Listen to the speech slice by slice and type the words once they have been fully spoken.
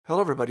Hello,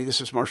 everybody. This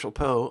is Marshall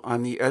Poe.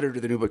 I'm the editor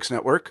of the New Books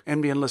Network.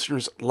 NBN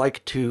listeners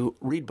like to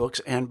read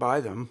books and buy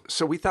them.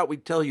 So we thought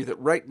we'd tell you that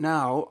right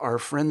now, our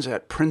friends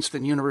at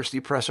Princeton University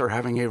Press are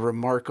having a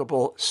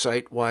remarkable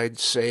site-wide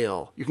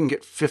sale. You can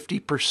get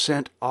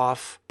 50%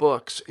 off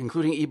books,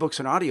 including ebooks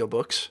and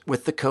audiobooks,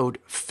 with the code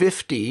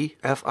 50,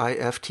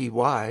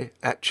 F-I-F-T-Y,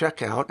 at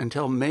checkout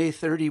until May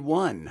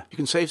 31. You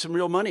can save some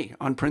real money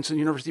on Princeton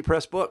University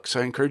Press books.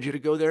 I encourage you to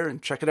go there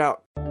and check it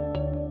out.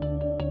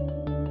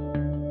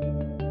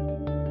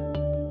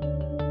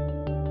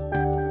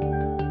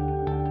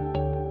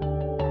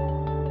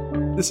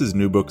 This is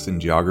New Books in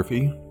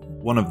Geography,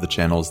 one of the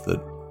channels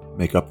that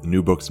make up the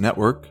New Books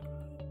Network.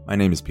 My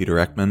name is Peter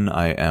Ekman.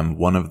 I am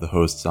one of the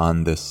hosts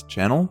on this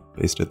channel,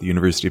 based at the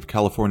University of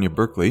California,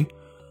 Berkeley.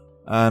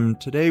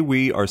 Today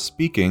we are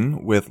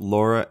speaking with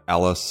Laura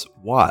Alice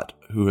Watt,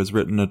 who has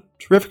written a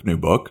terrific new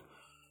book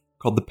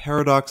called The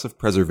Paradox of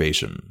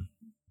Preservation: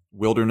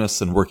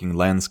 Wilderness and Working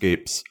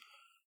Landscapes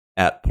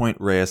at Point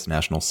Reyes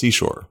National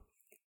Seashore.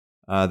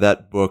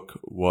 That book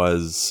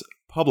was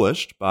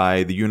published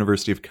by the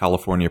University of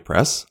California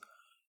Press,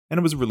 and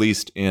it was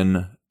released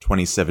in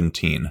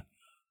 2017.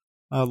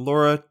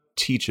 Laura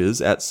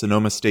teaches at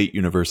Sonoma State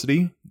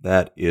University.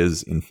 That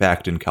is, in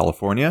fact, in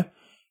California.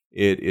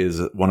 It is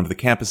one of the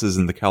campuses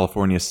in the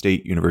California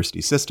State University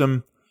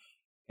system,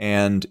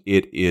 and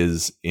it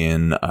is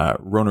in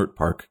Rohnert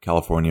Park,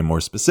 California,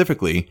 more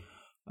specifically,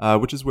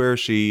 which is where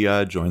she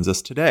joins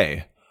us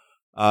today.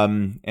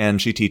 And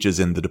she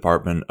teaches in the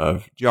Department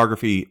of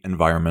Geography,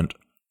 Environment,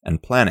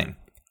 and Planning.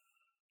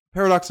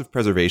 Paradox of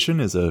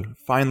Preservation is a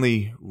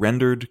finely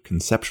rendered,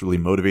 conceptually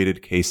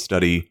motivated case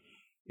study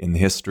in the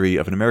history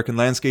of an American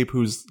landscape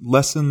whose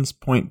lessons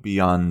point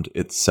beyond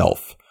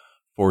itself,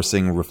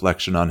 forcing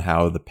reflection on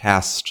how the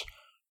past,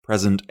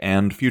 present,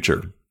 and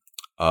future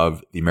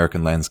of the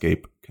American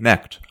landscape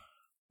connect,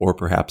 or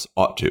perhaps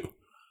ought to.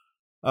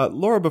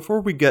 Laura, before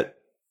we get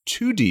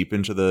too deep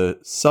into the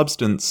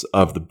substance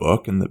of the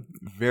book and the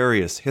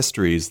various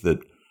histories that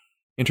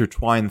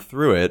intertwine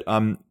through it,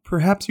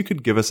 perhaps you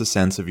could give us a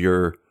sense of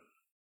your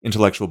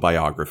intellectual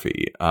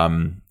biography,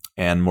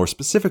 and more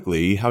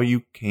specifically, how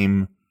you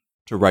came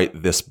to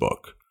write this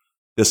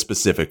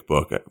specific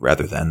book,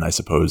 rather than, I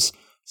suppose,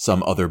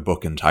 some other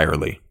book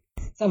entirely.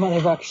 Some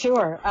other book,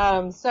 sure.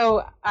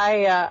 So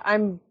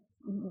I'm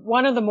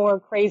one of the more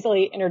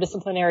crazily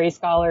interdisciplinary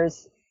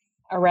scholars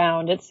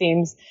around, it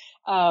seems.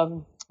 My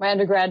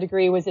undergrad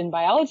degree was in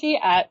biology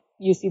at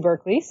UC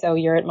Berkeley, so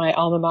you're at my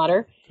alma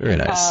mater. Very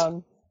nice.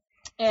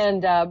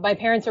 And my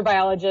parents are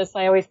biologists.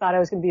 I always thought I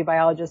was going to be a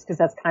biologist because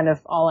that's kind of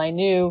all I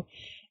knew.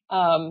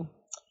 And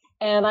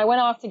I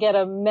went off to get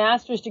a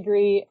master's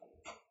degree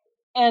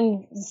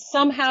and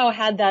somehow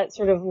had that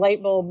sort of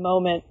light bulb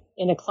moment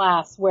in a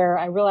class where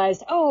I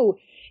realized, oh,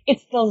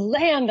 it's the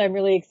land I'm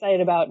really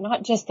excited about,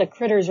 not just the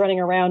critters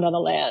running around on the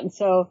land.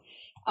 So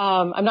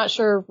I'm not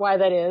sure why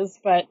that is,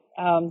 but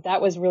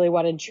that was really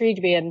what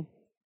intrigued me, and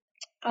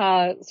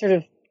sort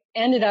of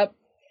ended up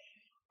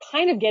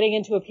kind of getting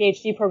into a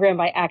PhD program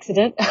by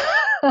accident.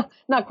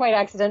 Not quite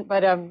accident,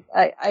 but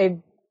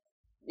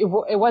it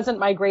wasn't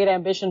my great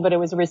ambition, but it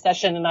was a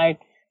recession, and I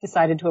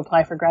decided to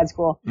apply for grad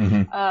school.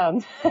 Mm-hmm.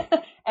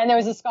 And there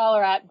was a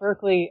scholar at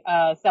Berkeley,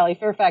 Sally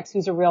Fairfax,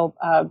 who's a real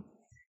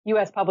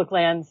U.S. public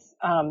lands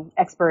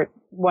expert,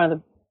 one of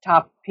the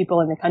top people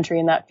in the country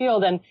in that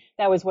field, and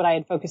that was what I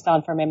had focused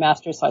on for my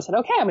master's. So I said,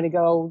 okay, I'm going to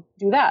go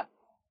do that.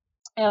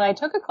 And I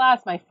took a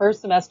class my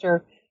first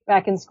semester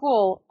back in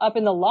school, up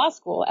in the law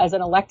school as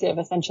an elective,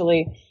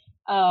 essentially,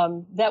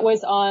 that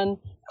was on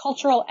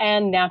cultural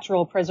and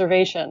natural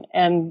preservation.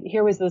 And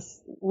here was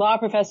this law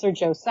professor,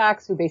 Joe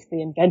Sachs, who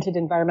basically invented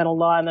environmental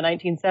law in the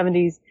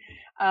 1970s,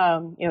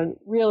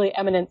 really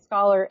eminent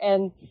scholar.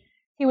 And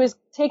he was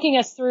taking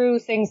us through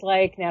things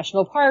like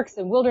national parks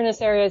and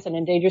wilderness areas and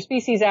Endangered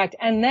Species Act,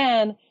 and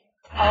then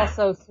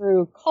also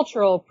through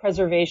cultural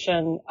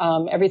preservation,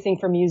 everything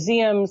from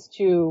museums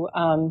to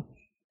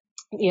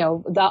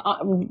the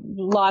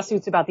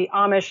lawsuits about the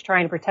Amish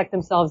trying to protect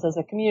themselves as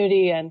a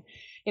community, and,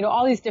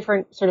 all these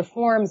different sort of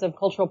forms of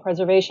cultural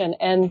preservation.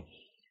 And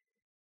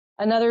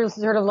another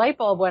sort of light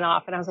bulb went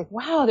off, and I was like,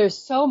 wow, there's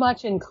so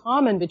much in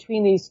common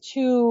between these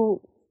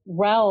two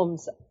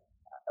realms,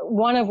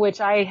 one of which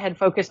I had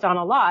focused on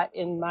a lot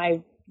in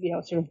my,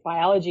 sort of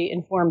biology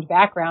informed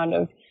background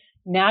of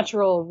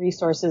natural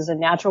resources and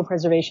natural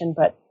preservation.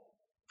 But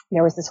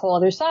there was this whole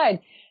other side.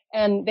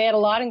 And they had a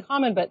lot in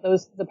common, but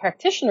the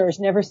practitioners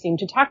never seemed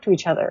to talk to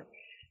each other.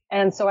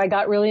 And so I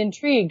got really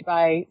intrigued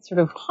by sort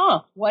of,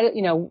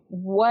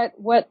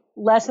 what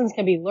lessons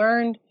can be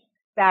learned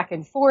back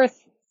and forth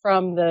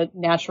from the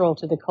natural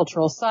to the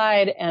cultural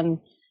side, and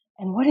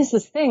what is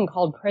this thing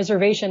called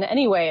preservation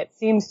anyway? It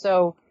seems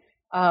so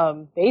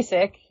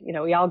basic.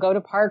 We all go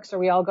to parks or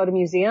we all go to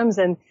museums,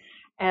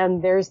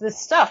 and there's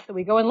this stuff that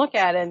we go and look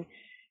at, and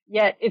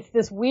yet it's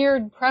this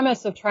weird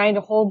premise of trying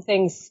to hold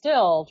things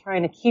still,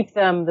 trying to keep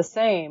them the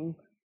same.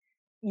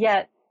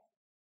 Yet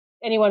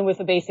anyone with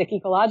a basic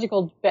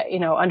ecological,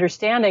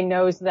 understanding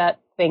knows that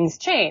things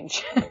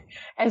change.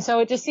 And so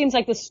it just seems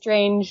like this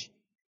strange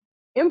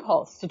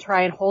impulse to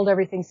try and hold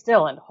everything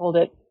still and hold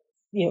it,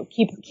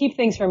 keep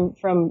things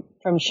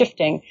from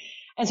shifting.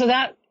 And so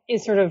that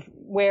is sort of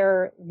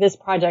where this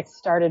project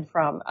started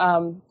from.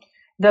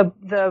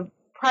 The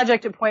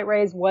project at Point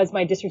Reyes was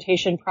my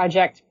dissertation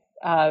project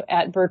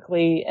at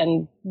Berkeley,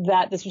 and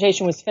that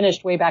dissertation was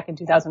finished way back in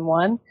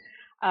 2001.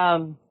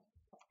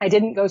 I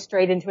didn't go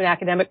straight into an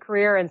academic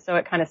career, and so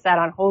it kind of sat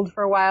on hold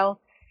for a while.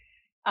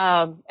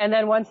 And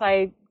then once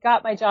I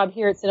got my job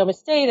here at Sonoma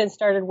State and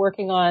started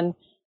working on,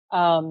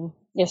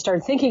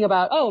 started thinking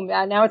about,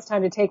 now it's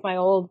time to take my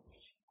old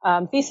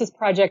thesis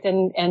project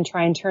and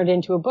try and turn it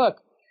into a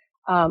book.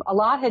 A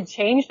lot had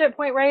changed at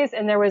Point Reyes,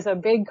 and there was a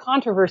big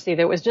controversy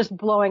that was just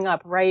blowing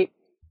up right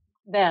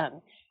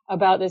then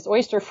about this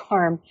oyster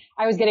farm.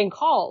 I was getting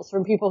calls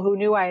from people who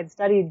knew I had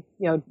studied,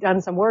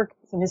 done some work,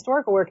 some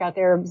historical work out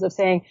there, of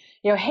saying,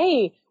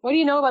 hey, what do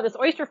you know about this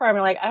oyster farm?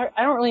 And I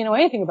don't really know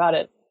anything about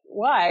it.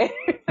 Why?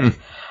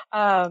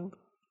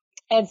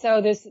 And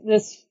so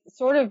this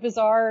sort of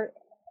bizarre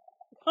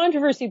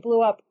controversy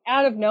blew up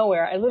out of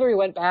nowhere. I literally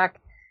went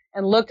back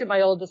and looked at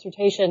my old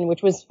dissertation,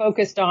 which was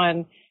focused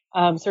on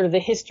sort of the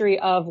history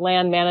of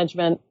land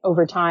management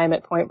over time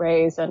at Point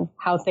Reyes and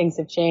how things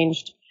have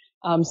changed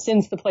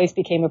since the place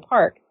became a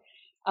park,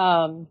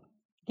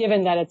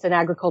 given that it's an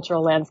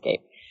agricultural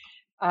landscape.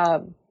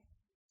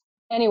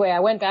 Anyway,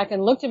 I went back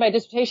and looked at my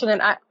dissertation,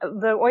 and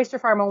the oyster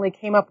farm only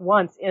came up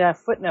once in a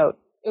footnote.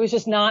 It was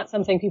just not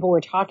something people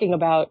were talking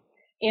about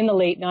in the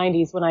late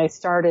 90s when I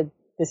started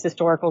this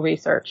historical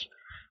research.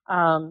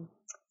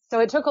 So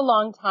it took a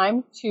long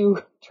time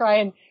to try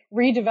and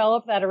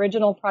redevelop that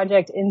original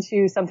project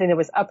into something that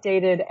was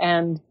updated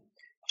and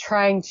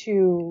trying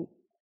to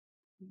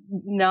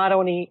not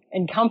only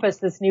encompass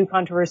this new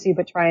controversy,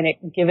 but try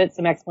and give it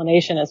some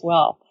explanation as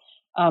well.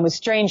 It was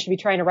strange to be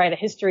trying to write a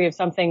history of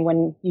something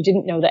when you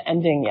didn't know the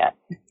ending yet.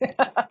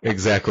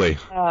 Exactly.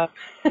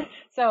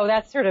 So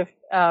that's sort of,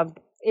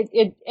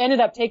 it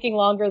ended up taking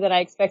longer than I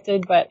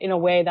expected, but in a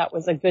way that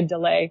was a good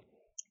delay,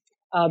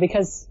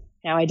 because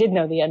now I did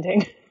know the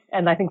ending.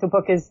 And I think the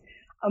book is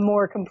a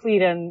more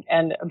complete and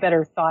a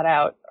better thought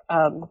out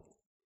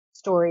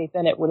story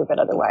than it would have been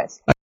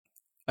otherwise.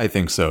 I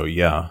think so,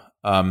 yeah.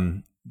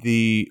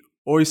 The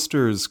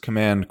oysters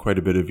command quite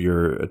a bit of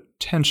your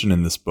attention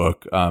in this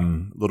book a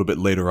little bit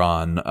later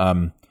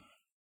on.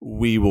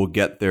 We will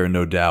get there,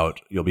 no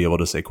doubt. You'll be able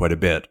to say quite a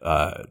bit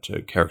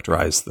to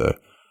characterize the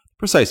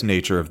precise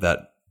nature of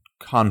that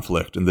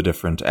conflict and the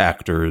different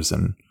actors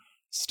and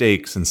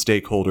stakes and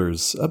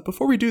stakeholders.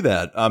 Before we do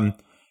that,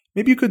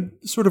 maybe you could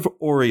sort of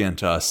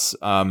orient us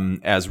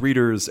as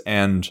readers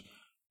and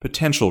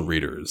potential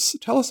readers.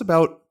 Tell us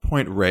about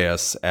Point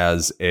Reyes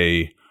as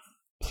a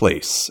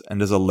place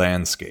and as a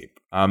landscape.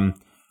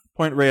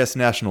 Point Reyes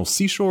National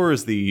Seashore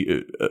is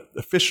the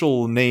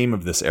official name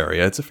of this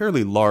area. It's a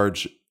fairly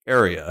large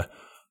area.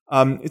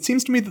 It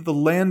seems to me that the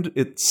land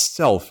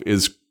itself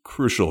is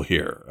crucial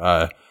here.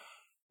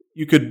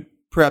 You could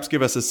perhaps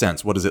give us a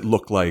sense. What does it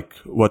look like?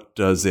 What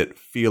does it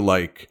feel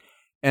like?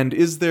 And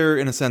is there,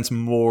 in a sense,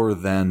 more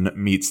than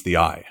meets the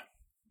eye?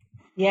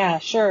 Yeah,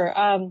 sure.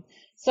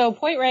 So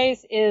Point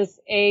Reyes is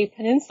a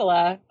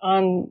peninsula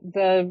on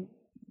the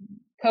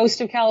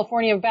coast of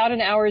California, about an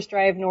hour's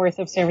drive north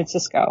of San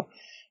Francisco.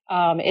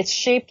 It's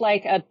shaped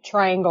like a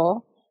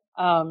triangle,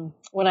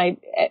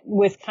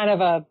 with kind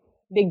of a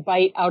big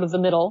bite out of the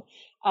middle.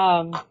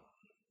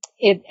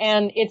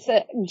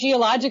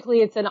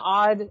 Geologically, it's an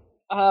odd,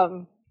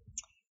 I'm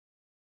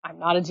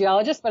not a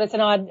geologist, but it's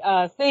an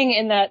odd thing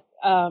in that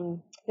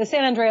the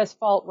San Andreas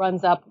Fault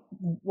runs up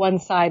one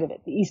side of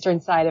it, the eastern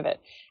side of it.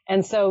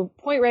 And so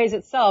Point Reyes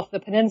itself, the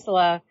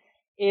peninsula,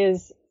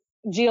 is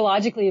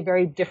geologically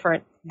very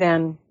different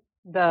than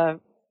the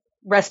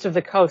rest of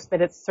the coast,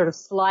 that it's sort of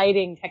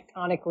sliding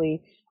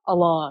tectonically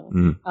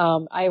along.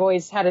 I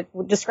always had it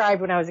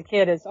described when I was a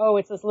kid as,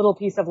 it's this little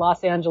piece of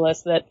Los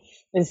Angeles that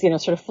is,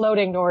 sort of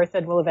floating north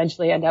and will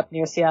eventually end up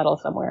near Seattle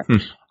somewhere.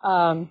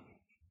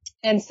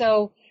 And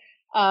so,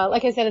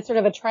 like I said, it's sort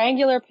of a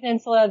triangular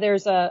peninsula.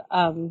 There's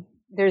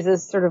a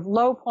sort of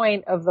low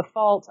point of the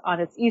fault on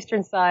its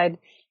eastern side.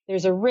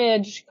 There's a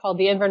ridge called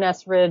the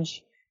Inverness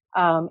Ridge,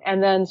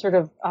 and then sort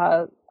of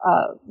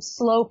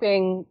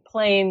sloping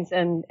plains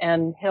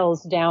and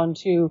hills down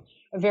to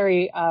a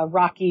very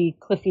rocky,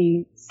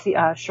 cliffy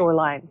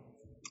shoreline.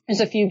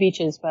 There's a few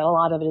beaches, but a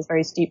lot of it is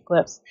very steep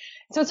cliffs.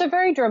 So it's a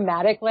very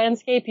dramatic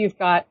landscape. You've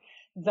got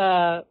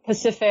the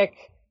Pacific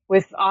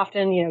with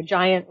often,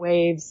 giant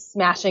waves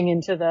smashing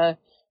into the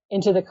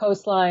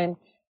coastline,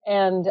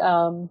 and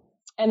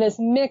this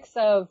mix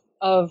of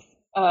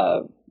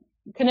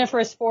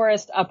coniferous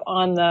forest up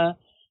on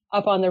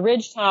the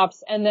ridge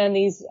tops, and then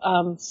these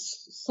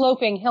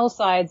sloping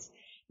hillsides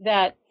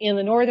that in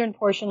the northern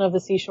portion of the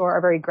seashore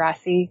are very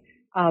grassy,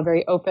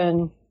 very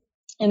open.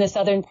 In the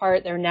southern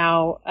part,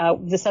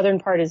 the southern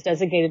part is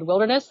designated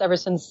wilderness ever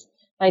since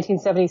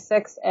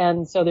 1976,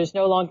 and so there's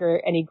no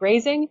longer any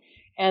grazing,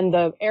 and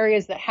the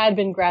areas that had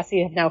been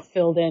grassy have now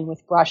filled in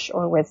with brush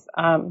or with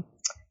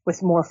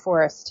more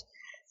forest.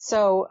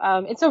 So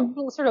it's a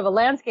sort of a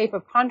landscape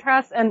of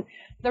contrast, and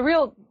the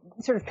real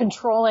sort of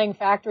controlling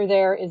factor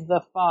there is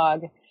the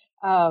fog.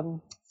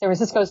 San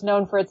Francisco is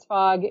known for its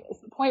fog.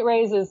 Point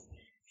Reyes is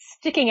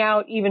sticking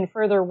out even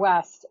further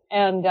west,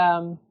 and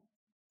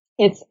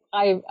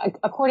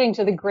according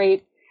to the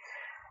great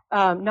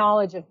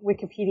knowledge of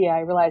Wikipedia, I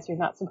realize you're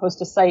not supposed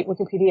to cite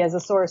Wikipedia as a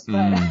source,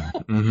 but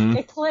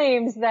it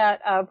claims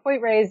that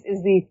Point Reyes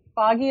is the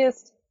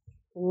foggiest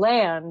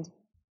land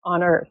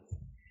on Earth.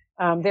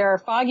 There are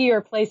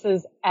foggier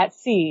places at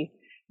sea,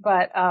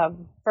 but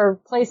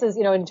for places,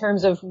 in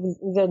terms of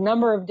the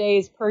number of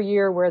days per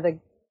year where the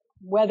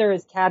weather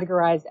is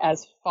categorized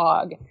as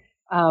fog,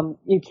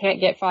 you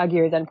can't get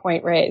foggier than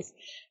Point Reyes.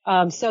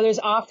 So it's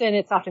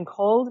often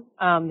cold.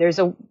 There's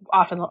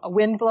often a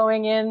wind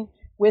blowing in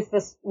with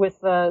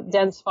the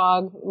dense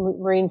fog,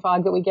 marine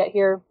fog that we get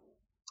here.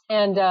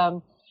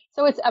 And,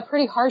 so it's a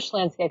pretty harsh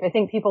landscape. I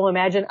think people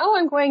imagine,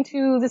 I'm going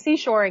to the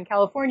seashore in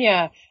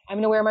California. I'm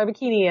going to wear my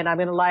bikini and I'm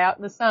going to lie out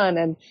in the sun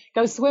and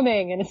go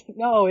swimming. And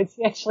no, it's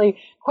actually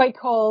quite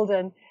cold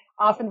and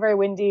often very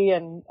windy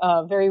and,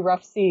 very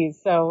rough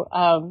seas. So,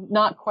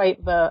 not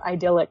quite the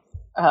idyllic,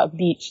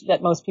 beach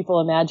that most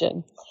people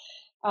imagine.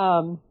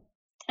 And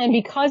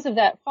because of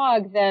that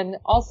fog, then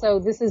also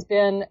this has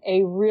been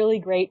a really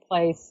great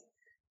place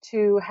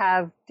to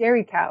have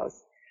dairy cows,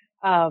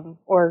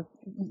 or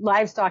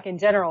livestock in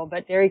general,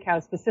 but dairy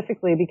cows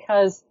specifically,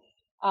 because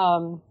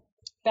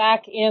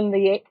back in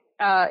the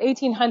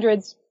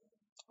 1800s,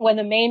 when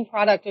the main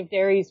product of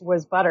dairies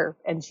was butter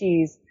and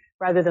cheese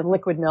rather than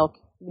liquid milk,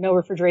 no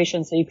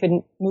refrigeration, so you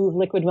couldn't move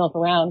liquid milk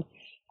around,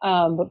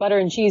 but butter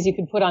and cheese you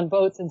could put on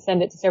boats and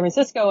send it to San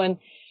Francisco. And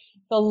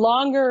the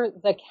longer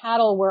the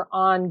cattle were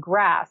on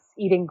grass,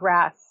 eating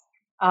grass,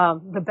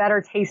 the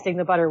better tasting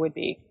the butter would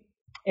be.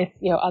 If,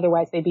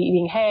 otherwise they'd be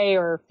eating hay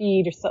or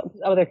feed or some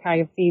other kind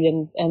of feed,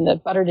 and the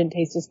butter didn't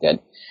taste as good.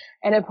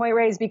 And at Point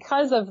Reyes,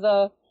 because of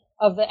the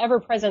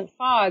ever-present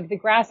fog, the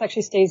grass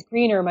actually stays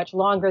greener much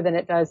longer than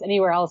it does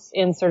anywhere else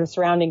in sort of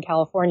surrounding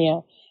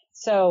California.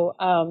 So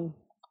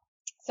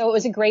it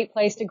was a great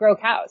place to grow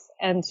cows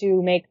and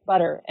to make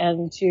butter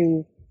and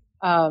to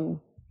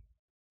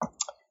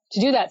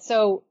do that.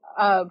 So,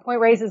 Point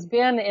Reyes has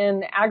been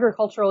in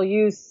agricultural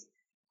use,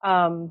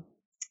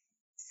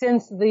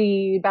 since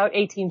about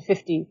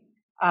 1850.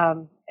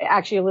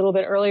 Actually, a little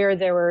bit earlier,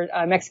 there were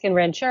Mexican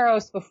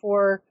rancheros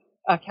before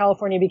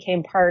California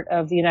became part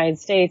of the United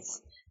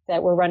States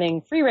that were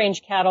running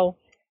free-range cattle.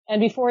 And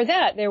before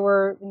that, there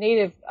were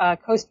native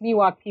Coast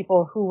Miwok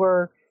people who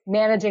were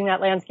managing that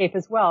landscape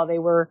as well. They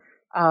were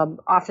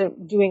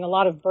often doing a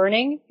lot of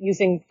burning,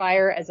 using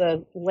fire as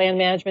a land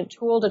management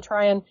tool to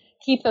try and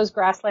keep those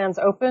grasslands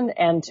open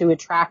and to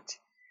attract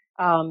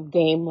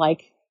game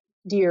like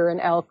deer and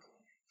elk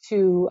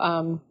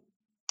to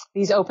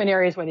these open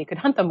areas where they could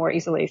hunt them more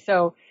easily.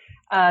 So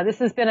this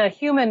has been a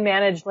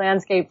human-managed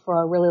landscape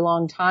for a really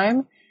long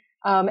time,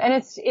 and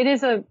it's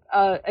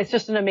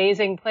just an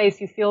amazing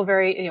place. You feel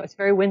very, it's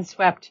very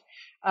windswept.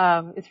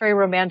 It's very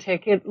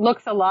romantic. It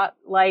looks a lot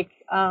like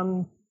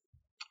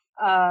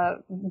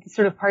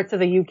sort of parts of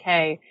the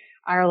UK,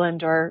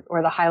 Ireland, or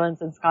the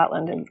Highlands in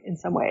Scotland in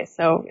some ways.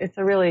 So it's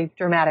a really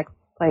dramatic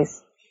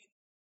place.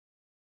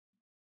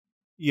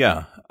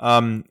 Yeah,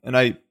 and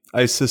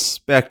I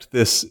suspect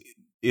this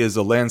is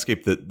a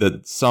landscape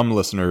that some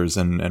listeners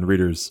and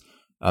readers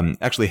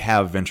actually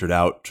have ventured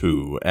out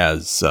to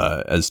as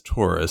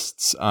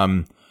tourists.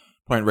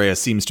 Point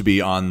Reyes seems to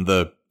be on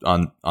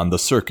the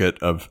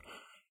circuit of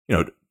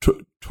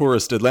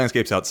touristed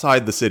landscapes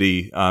outside the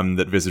city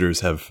that visitors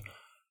have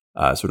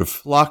sort of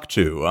flocked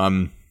to.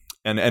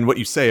 And what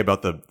you say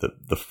about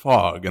the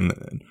fog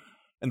and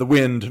the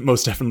wind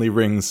most definitely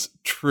rings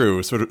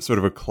true. Sort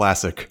of a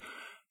classic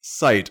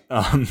sight.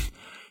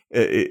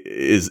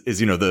 Is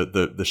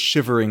the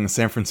shivering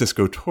San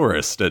Francisco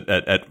tourist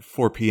at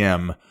 4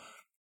 p.m.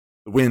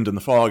 The wind and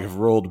the fog have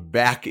rolled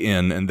back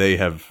in, and they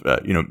have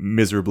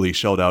miserably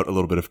shelled out a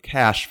little bit of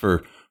cash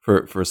for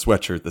a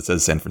sweatshirt that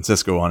says San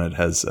Francisco on it,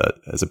 has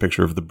a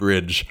picture of the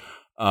bridge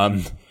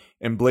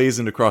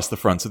emblazoned across the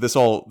front. So this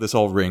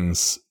all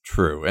rings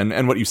true.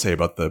 And what you say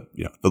about the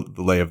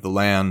lay of the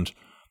land,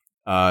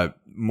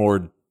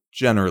 more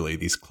generally,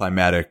 these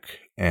climatic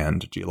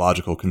and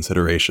geological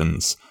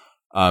considerations.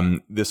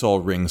 This all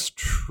rings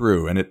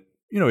true, and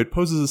it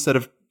poses a set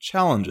of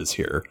challenges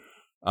here,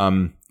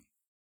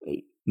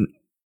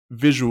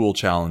 visual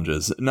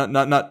challenges,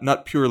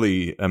 not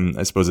purely,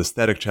 I suppose,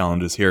 aesthetic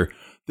challenges here.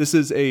 It's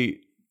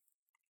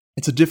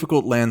a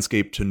difficult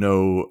landscape to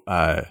know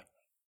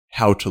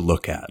how to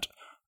look at,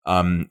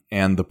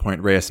 and the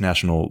Point Reyes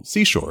National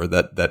Seashore,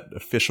 that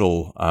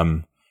official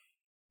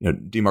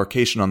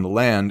demarcation on the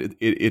land,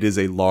 it is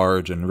a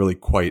large and really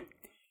quite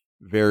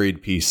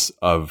varied piece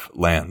of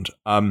land.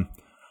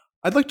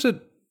 I'd like to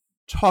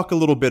talk a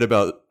little bit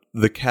about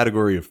the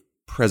category of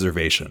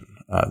preservation,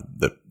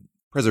 the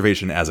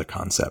preservation as a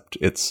concept.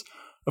 It's,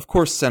 of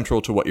course,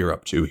 central to what you're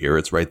up to here.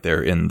 It's right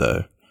there in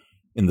the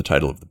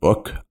title of the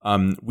book.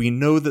 We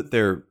know that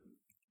there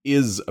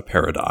is a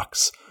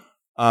paradox.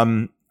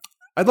 I'd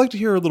like to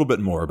hear a little bit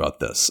more about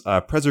this.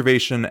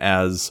 Preservation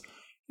as,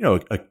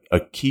 a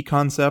key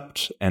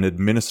concept, an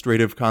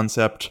administrative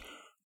concept.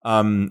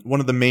 One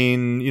of the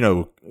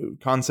main,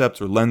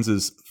 concepts or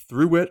lenses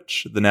through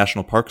which the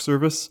National Park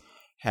Service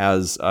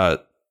has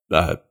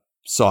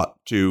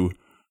sought to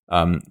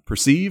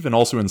perceive and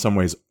also in some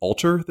ways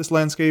alter this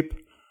landscape.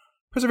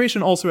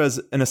 Preservation also has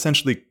an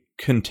essentially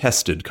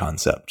contested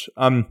concept.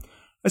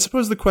 I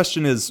suppose the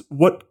question is,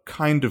 what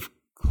kind of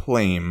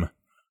claim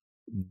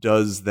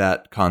does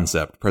that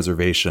concept,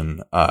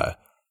 preservation,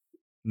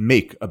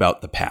 make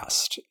about the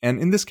past? And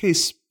in this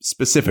case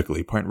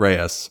specifically, Point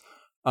Reyes,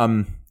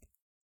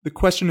 the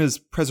question is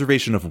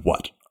preservation of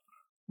what?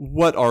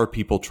 What are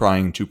people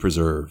trying to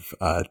preserve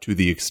to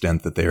the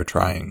extent that they are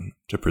trying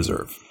to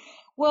preserve?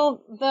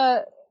 Well,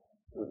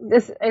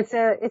 it's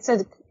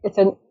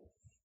a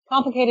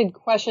complicated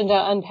question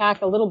to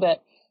unpack a little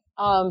bit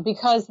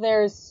because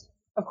there's,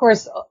 of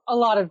course, a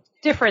lot of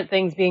different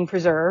things being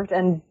preserved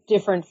and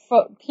different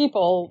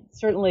people,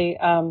 certainly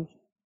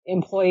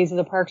employees of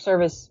the Park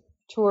Service,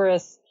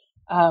 tourists,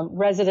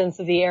 residents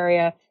of the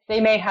area.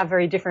 They may have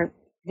very different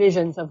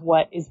visions of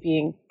what is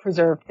being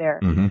preserved there.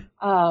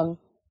 Mm-hmm.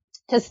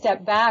 To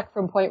step back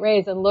from Point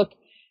Reyes and look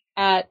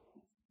at,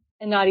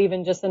 and not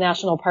even just the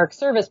National Park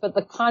Service, but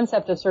the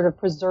concept of sort of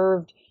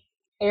preserved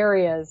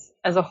areas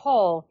as a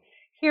whole.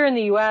 Here in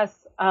the U.S.,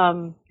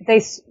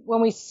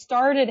 when we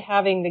started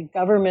having the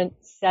government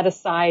set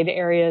aside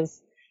areas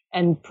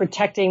and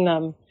protecting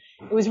them,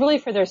 it was really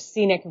for their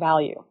scenic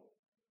value.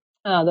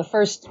 The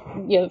first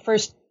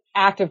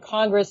act of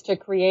Congress to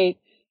create,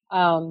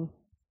 the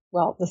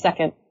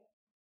second,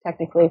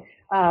 technically,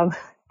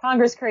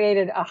 Congress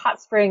created a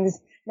Hot Springs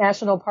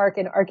National Park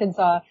in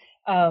Arkansas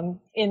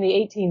in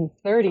the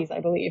 1830s,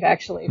 I believe,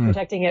 actually,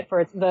 protecting it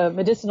for the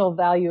medicinal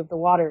value of the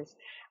waters.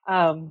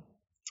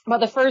 But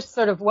the first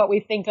sort of what we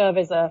think of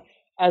as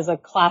a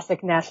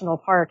classic national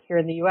park here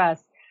in the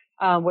U.S.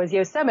 Was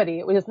Yosemite.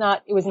 It was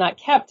not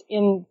kept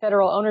in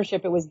federal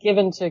ownership. It was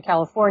given to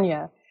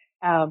California,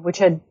 which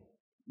had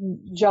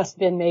just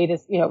been made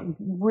as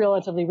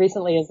relatively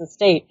recently as a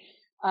state.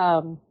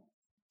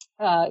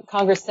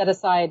 Congress set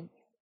aside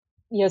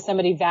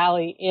Yosemite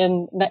Valley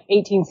in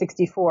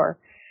 1864.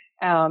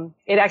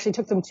 It actually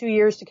took them 2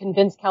 years to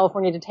convince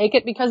California to take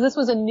it because this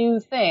was a new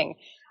thing.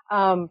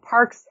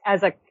 Parks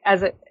as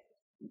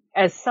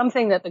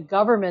something that the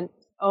government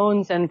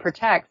owns and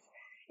protects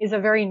is a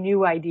very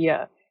new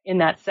idea in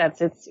that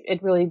sense.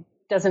 It really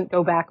doesn't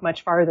go back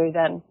much farther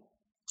than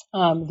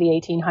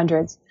the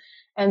 1800s.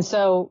 And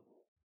so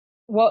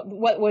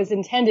what was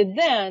intended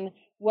then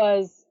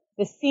was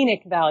the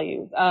scenic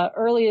value.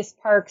 Earliest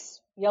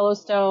parks,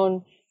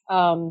 Yellowstone,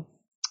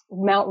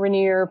 Mount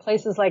Rainier,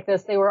 places like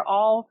this, they were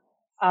all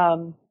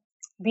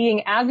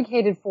being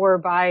advocated for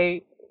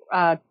by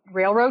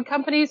railroad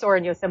companies, or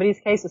in Yosemite's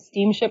case, a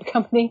steamship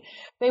company.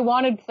 They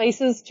wanted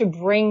places to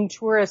bring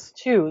tourists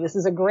to. This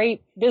is a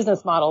great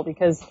business model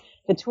because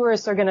the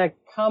tourists are going to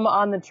come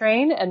on the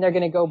train and they're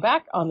going to go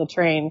back on the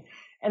train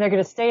and they're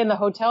going to stay in the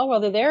hotel while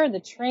they're there, and the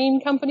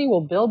train company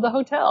will build the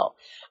hotel.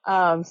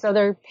 So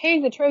they're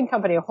paying the train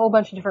company a whole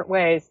bunch of different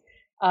ways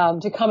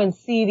to come and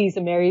see these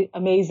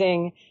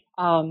amazing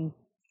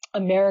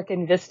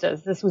American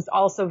vistas. This was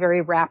also very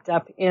wrapped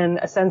up in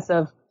a sense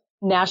of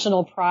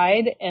national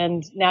pride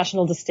and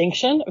national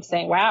distinction of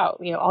saying, wow,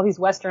 all these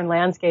Western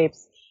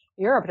landscapes,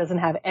 Europe doesn't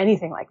have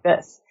anything like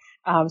this.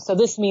 So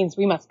this means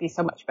we must be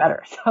so much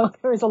better. So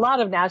there was a lot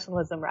of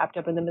nationalism wrapped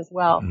up in them as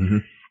well. Mm-hmm.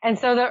 And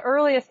so the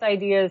earliest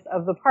ideas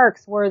of the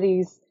parks were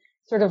these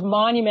sort of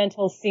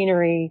monumental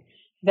scenery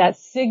that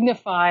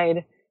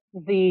signified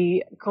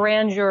the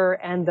grandeur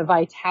and the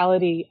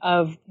vitality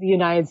of the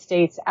United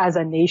States as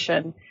a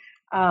nation.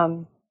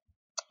 And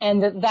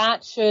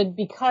that should,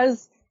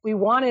 because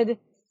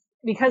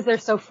they're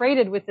so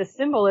freighted with this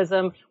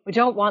symbolism, we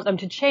don't want them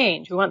to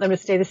change. We want them to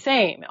stay the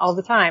same all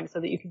the time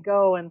so that you could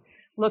go and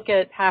look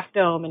at Half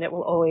Dome and it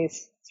will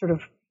always sort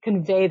of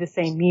convey the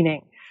same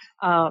meaning.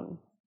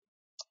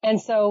 And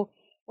so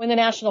when the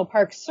National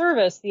Park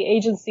Service, the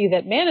agency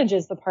that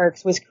manages the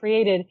parks, was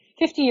created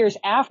 50 years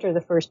after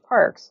the first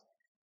parks,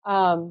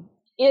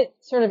 it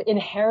sort of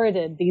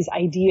inherited these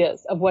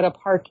ideas of what a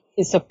park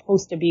is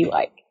supposed to be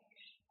like,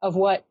 of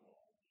what,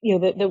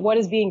 what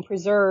is being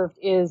preserved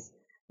is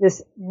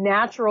this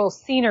natural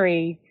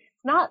scenery,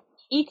 not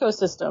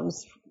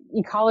ecosystems.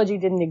 Ecology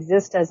didn't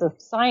exist as a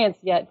science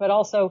yet, but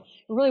also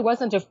it really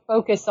wasn't a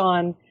focus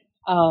on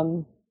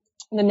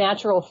the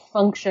natural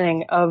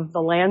functioning of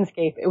the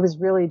landscape. It was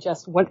really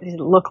just what did it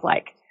look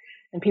like,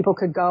 and people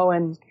could go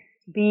and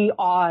be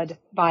awed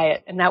by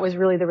it. And that was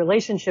really the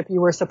relationship you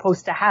were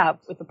supposed to have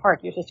with the park.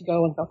 You were supposed to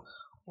go and go,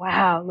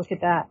 wow, look at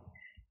that.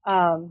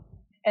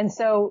 And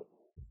so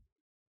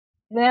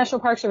the National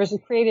Park Service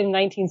was created in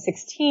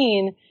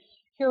 1916.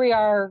 Here we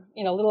are,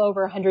 a little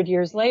over 100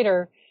 years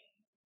later.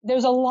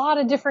 There's a lot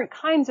of different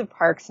kinds of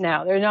parks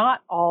now. They're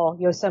not all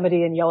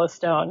Yosemite and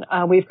Yellowstone.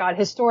 We've got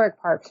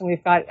historic parks, and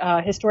we've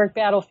got historic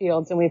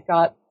battlefields, and we've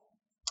got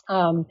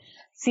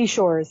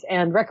seashores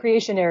and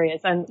recreation areas,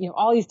 and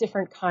all these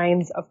different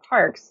kinds of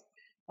parks.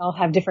 All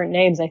have different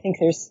names. I think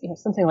there's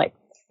something like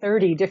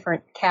 30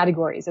 different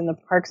categories in the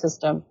park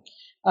system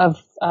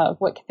of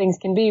what things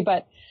can be,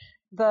 but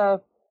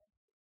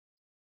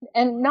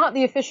and not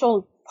the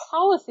official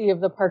policy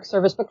of the Park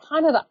Service, but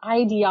kind of the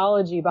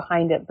ideology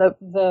behind it,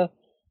 the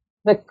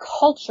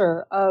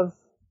culture of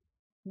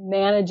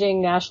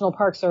managing national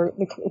parks, or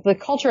the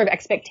culture of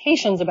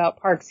expectations about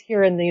parks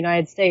here in the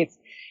United States,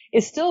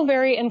 is still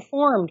very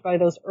informed by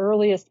those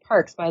earliest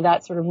parks, by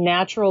that sort of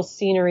natural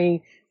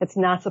scenery that's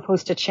not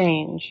supposed to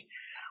change.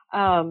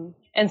 And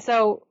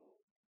so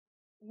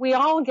we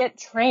all get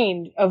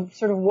trained of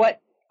sort of what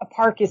a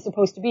park is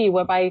supposed to be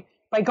by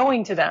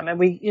going to them, and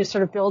we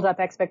sort of build up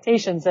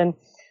expectations. And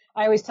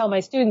I always tell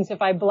my students,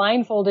 if I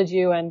blindfolded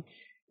you and,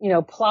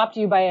 plopped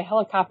you by a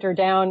helicopter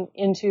down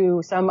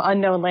into some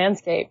unknown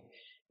landscape,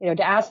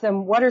 to ask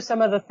them what are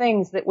some of the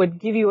things that would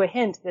give you a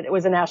hint that it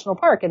was a national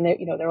park. And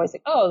they're always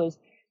like, oh,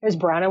 there's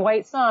brown and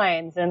white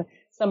signs, and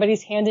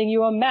somebody's handing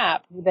you a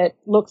map that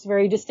looks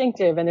very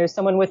distinctive, and there's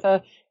someone with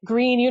a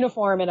green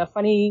uniform and a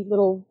funny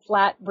little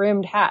flat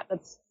brimmed hat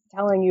that's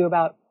telling you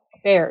about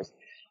bears.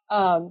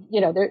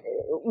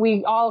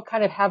 We all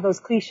kind of have those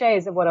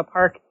cliches of what a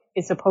park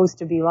is supposed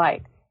to be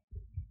like.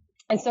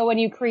 And so when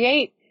you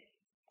create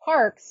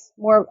parks,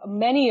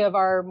 many of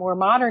our more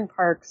modern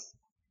parks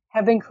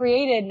have been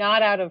created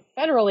not out of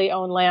federally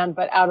owned land,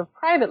 but out of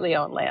privately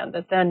owned land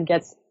that then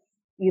gets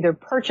either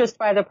purchased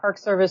by the Park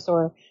Service,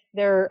 or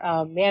they're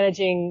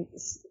managing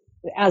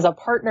as a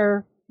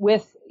partner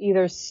with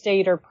either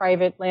state or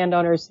private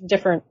landowners,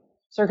 different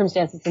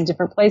circumstances in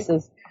different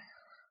places.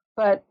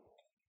 But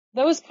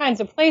those kinds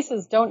of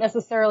places don't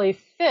necessarily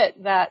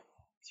fit that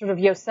sort of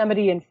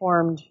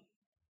Yosemite-informed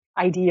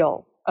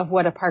ideal of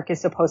what a park is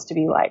supposed to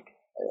be like.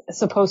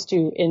 Supposed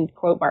to, in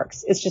quote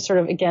marks. It's just sort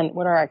of, again,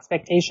 what our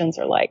expectations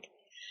are like.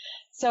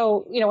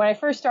 So, when I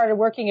first started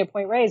working at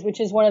Point Reyes, which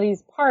is one of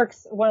these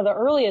parks, one of the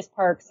earliest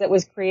parks that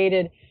was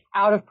created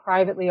out of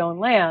privately owned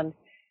land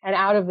and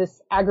out of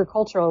this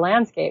agricultural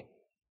landscape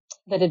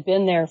that had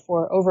been there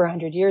for over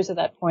 100 years at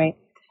that point.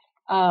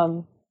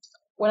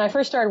 When I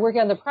first started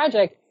working on the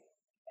project,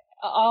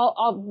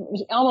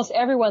 almost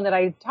everyone that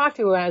I talked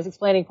to when I was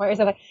explaining Point Reyes,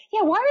 I was like,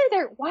 yeah,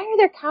 why are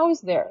there cows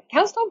there?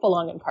 Cows don't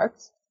belong in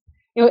parks.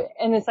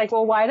 And it's like,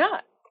 well, why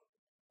not?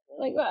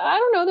 Like, I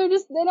don't know.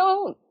 They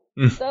don't.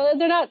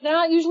 They're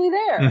not usually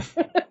there.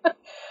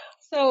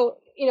 So,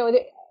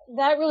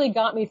 that really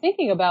got me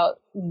thinking about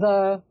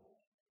the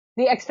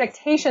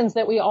expectations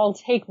that we all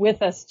take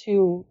with us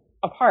to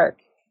a park.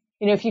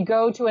 If you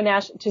go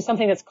to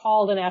something that's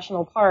called a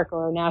national park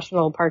or a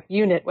national park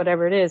unit,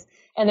 whatever it is,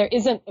 and there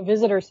isn't a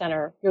visitor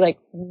center, you're like,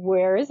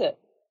 where is it?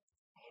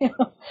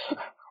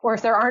 Or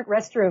if there aren't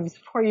restrooms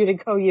for you to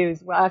go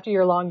use after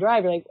your long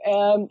drive, you're like,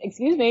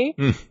 excuse me,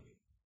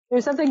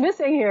 there's something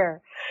missing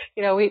here.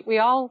 We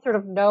all sort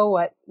of know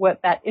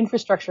what that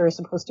infrastructure is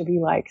supposed to be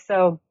like.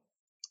 So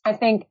I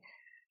think,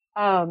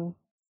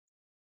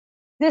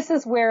 this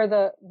is where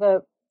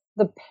the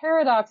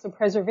paradox of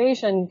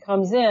preservation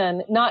comes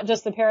in, not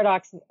just the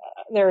paradox.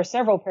 There are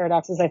several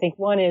paradoxes. I think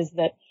one is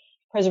that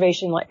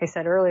preservation, like I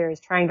said earlier,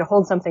 is trying to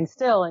hold something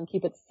still and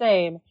keep it the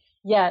same,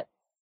 yet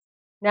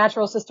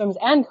natural systems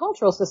and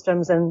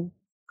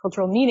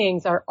cultural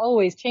meanings are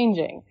always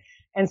changing.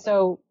 And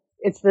so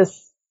it's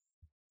this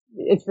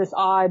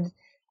odd,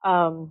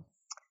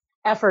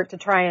 effort to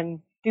try and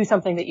do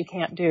something that you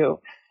can't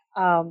do.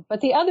 But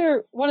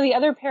one of the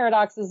other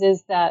paradoxes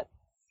is that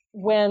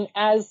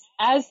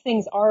as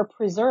things are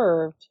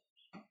preserved,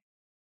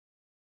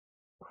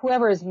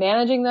 whoever is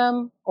managing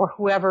them or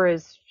whoever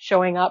is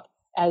showing up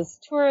as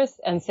tourists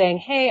and saying,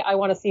 hey, I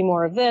want to see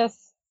more of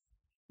this,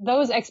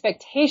 those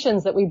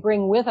expectations that we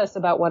bring with us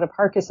about what a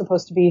park is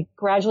supposed to be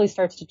gradually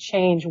starts to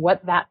change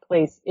what that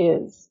place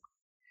is.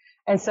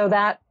 And so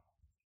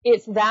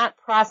it's that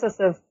process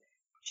of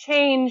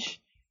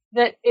change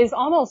that is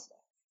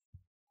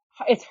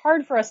it's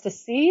hard for us to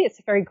see.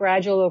 It's very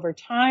gradual over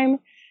time.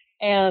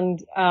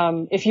 And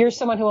if you're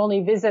someone who only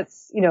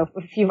visits,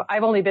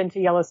 I've only been to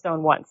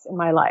Yellowstone once in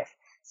my life.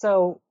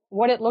 So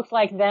what it looked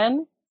like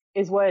then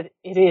is what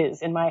it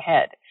is in my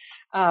head.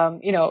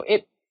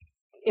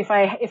 If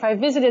I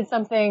visited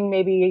something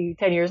maybe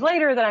 10 years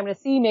later, then I'm going to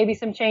see maybe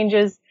some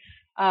changes.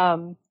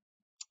 But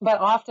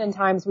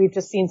oftentimes we've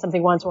just seen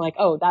something once. We're like,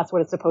 oh, that's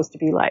what it's supposed to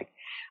be like.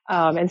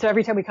 And so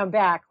every time we come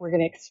back, we're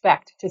going to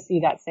expect to see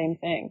that same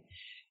thing.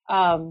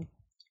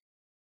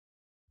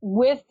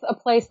 With a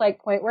place like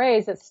Point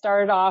Reyes that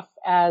started off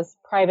as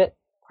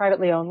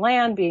privately owned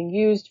land being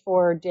used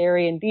for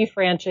dairy and beef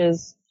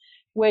ranches,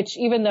 which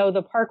even though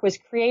the park was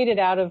created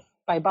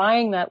by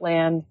buying that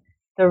land,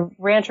 the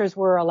ranchers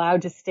were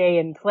allowed to stay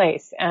in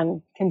place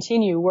and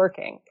continue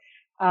working.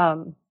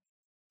 But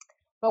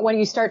when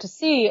you start to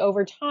see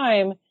over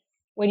time,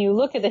 when you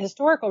look at the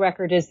historical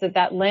record, is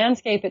that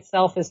landscape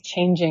itself is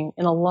changing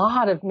in a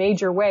lot of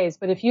major ways.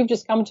 But if you've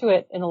just come to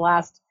it in the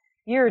last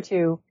year or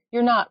two,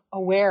 you're not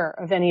aware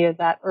of any of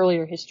that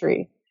earlier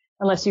history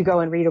unless you go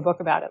and read a book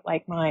about it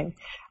like mine.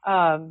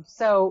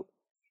 So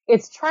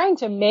it's trying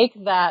to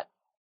make that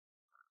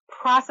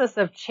process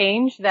of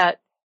change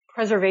that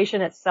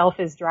preservation itself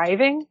is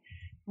driving,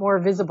 more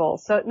visible.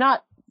 So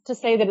not to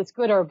say that it's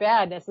good or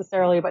bad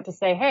necessarily, but to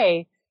say,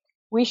 hey,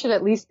 we should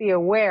at least be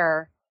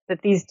aware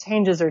that these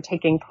changes are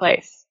taking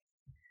place.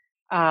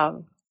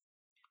 And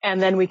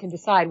then we can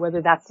decide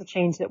whether that's the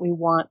change that we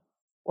want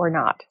or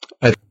not.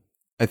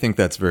 I think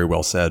that's very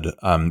well said.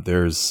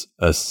 There's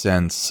a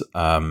sense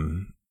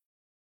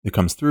that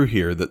comes through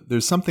here that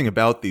there's something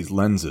about these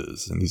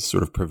lenses and these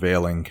sort of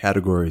prevailing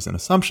categories and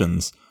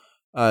assumptions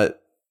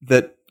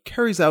that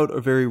carries out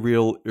a very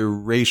real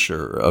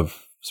erasure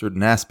of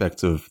certain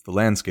aspects of the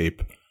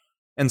landscape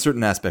and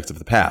certain aspects of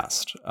the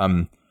past.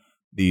 Some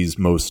of these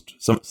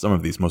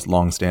most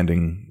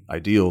long-standing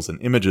ideals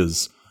and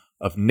images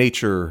of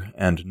nature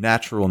and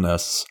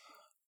naturalness,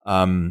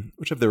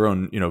 which have their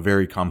own,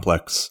 very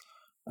complex,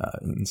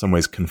 in some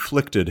ways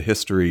conflicted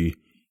history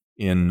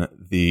in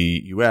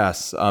the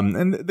U.S.,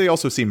 and they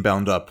also seem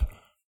bound up,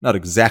 not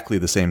exactly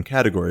the same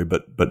category,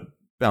 but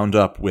bound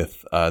up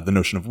with the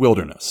notion of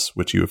wilderness,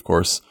 which you, of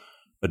course,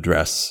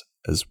 address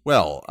as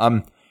well.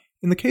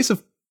 In the case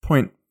of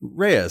Point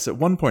Reyes, at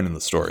one point in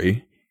the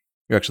story,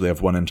 you actually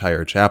have one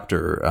entire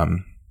chapter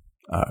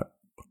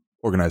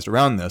organized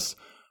around this,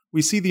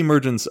 we see the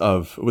emergence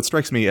of what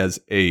strikes me as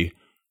a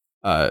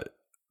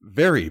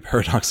very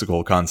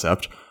paradoxical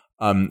concept,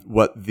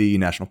 what the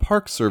National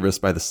Park Service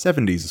by the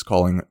 70s is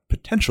calling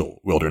potential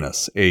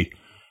wilderness,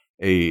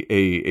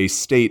 a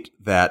state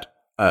that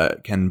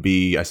can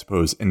be, I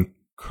suppose,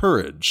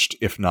 encouraged,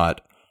 if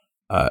not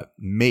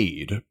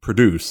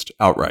produced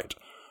outright.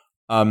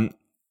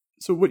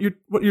 So what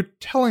you're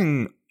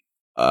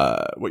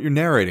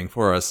narrating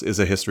for us is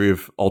a history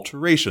of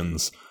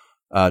alterations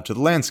to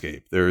the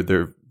landscape.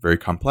 They're very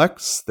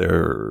complex.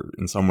 They're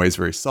in some ways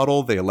very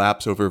subtle. They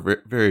elapse over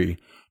very,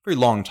 very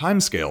long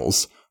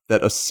timescales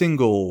that a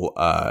single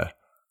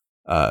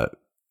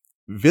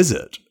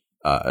visit,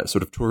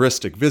 sort of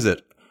touristic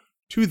visit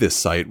to this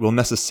site will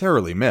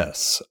necessarily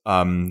miss,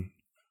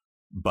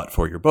 but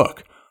for your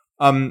book.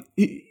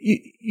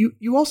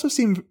 You also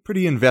seem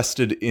pretty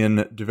invested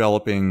in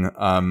developing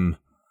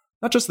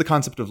not just the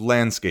concept of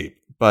landscape,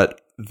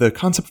 but the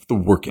concept of the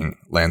working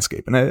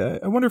landscape. And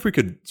I wonder if we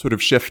could sort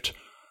of shift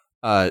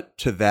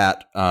to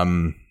that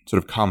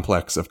sort of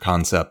complex of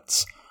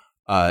concepts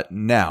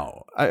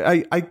now.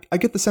 I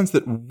get the sense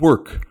that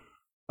work,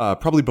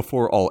 probably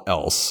before all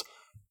else,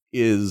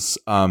 is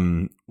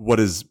what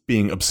is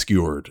being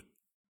obscured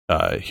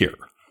here.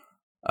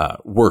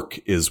 Work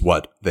is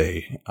what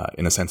they,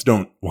 in a sense,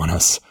 don't want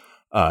us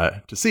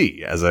to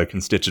see as a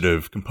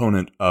constitutive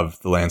component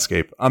of the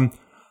landscape.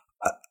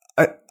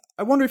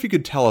 I wonder if you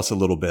could tell us a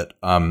little bit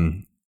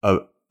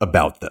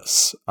about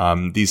this.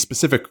 These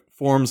specific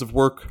forms of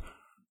work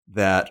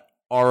that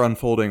are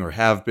unfolding or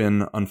have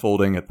been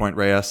unfolding at Point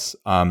Reyes,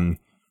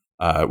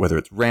 whether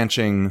it's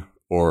ranching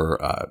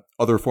or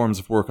other forms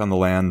of work on the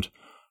land.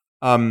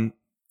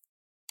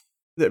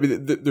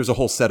 There's a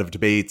whole set of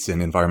debates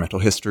in environmental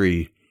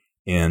history,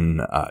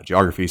 in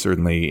geography,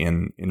 certainly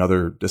in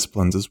other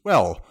disciplines as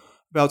well,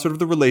 about sort of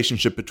the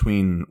relationship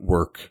between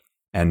work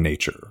and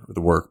nature,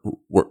 the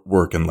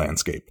work and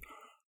landscape.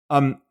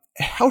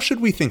 How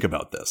should we think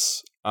about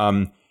this?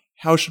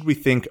 How should we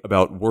think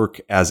about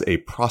work as a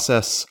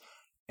process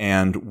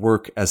and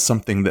work as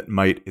something that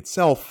might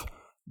itself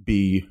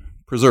be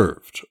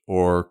preserved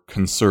or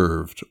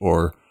conserved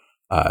or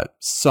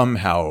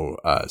somehow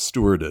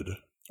stewarded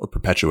or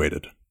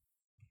perpetuated?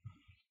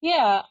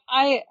 Yeah,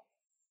 I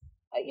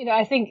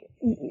think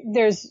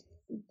there's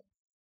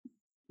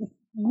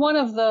one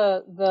of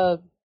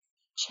the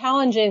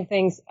challenging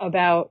things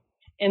about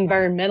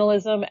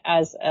environmentalism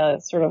as a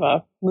sort of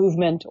a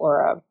movement or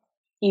a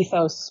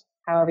ethos,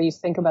 however you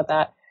think about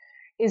that,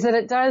 is that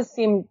it does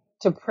seem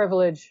to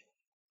privilege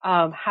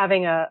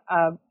having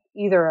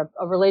either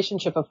a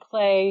relationship of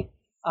play.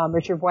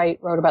 Richard White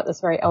wrote about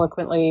this very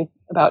eloquently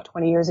about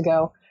 20 years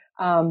ago,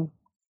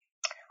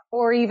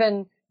 or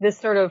even this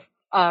sort of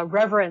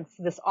reverence,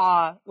 this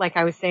awe, like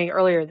I was saying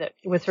earlier, that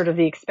was sort of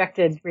the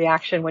expected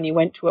reaction when you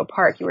went to a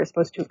park. You were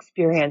supposed to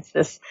experience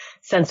this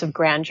sense of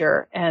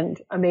grandeur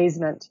and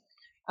amazement.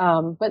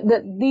 But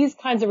these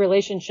kinds of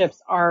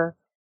relationships are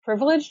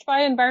privileged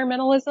by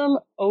environmentalism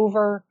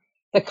over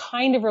the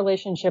kind of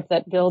relationship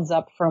that builds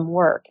up from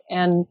work.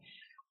 And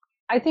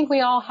I think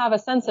we all have a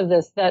sense of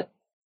this, that,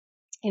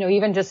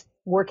 even just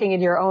working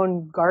in your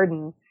own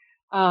garden,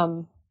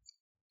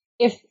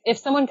 if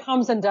someone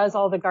comes and does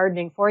all the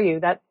gardening for you,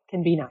 that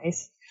can be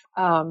nice.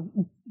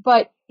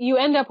 But you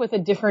end up with a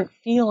different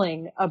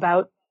feeling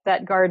about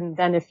that garden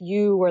than if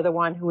you were the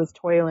one who was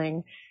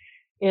toiling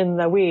in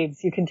the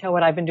weeds. You can tell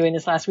what I've been doing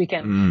this last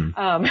weekend.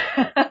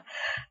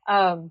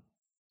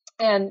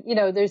 And,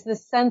 there's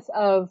this sense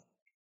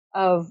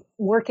of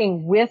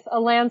working with a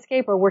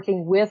landscape or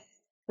working with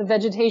the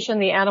vegetation,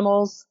 the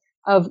animals,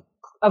 of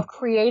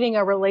creating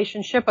a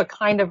relationship, a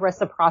kind of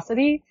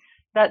reciprocity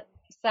that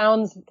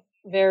sounds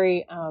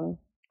very,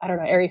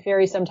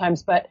 airy-fairy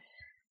sometimes, but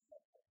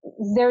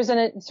there's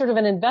sort of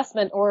an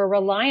investment or a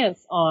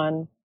reliance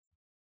on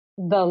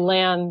the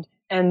land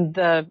and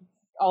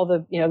all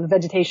the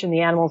vegetation,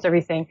 the animals,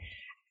 everything,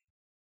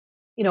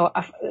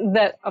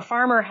 that a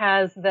farmer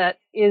has that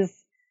is,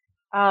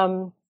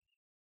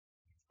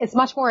 it's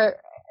much more,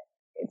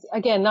 it's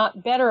again,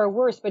 not better or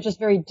worse, but just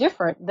very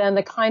different than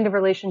the kind of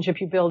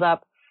relationship you build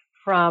up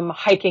from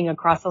hiking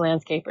across a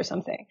landscape or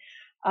something.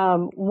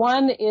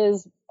 One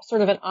is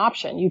sort of an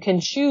option. You can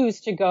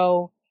choose to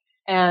go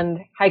and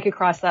hike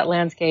across that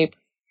landscape,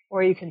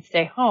 or you can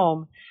stay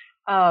home.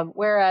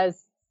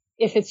 Whereas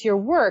if it's your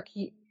work,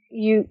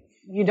 you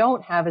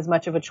don't have as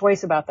much of a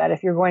choice about that.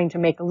 If you're going to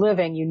make a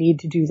living, you need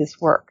to do this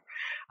work.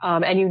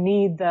 And you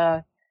need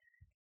the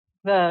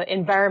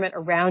environment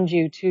around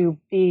you to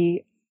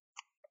be,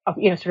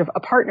 sort of a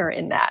partner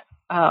in that,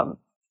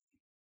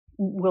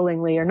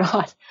 willingly or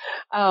not.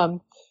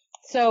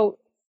 So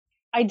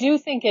I do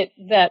think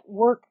that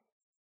work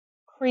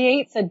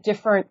creates a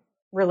different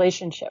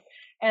relationship.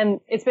 And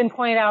it's been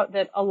pointed out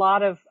that a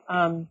lot of,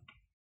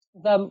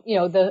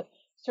 the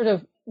sort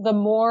of the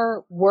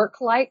more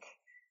work-like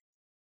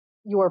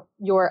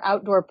your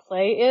outdoor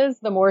play is,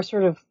 the more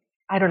sort of,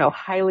 I don't know,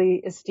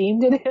 highly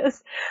esteemed it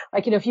is.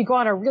 Like, if you go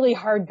on a really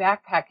hard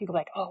backpack, people are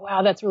like, oh,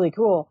 wow, that's really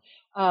cool.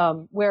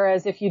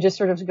 Whereas if you just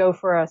sort of go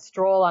for a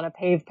stroll on a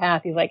paved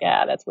path, you're like,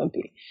 that's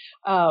wimpy.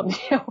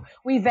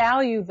 We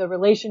value the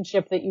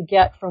relationship that you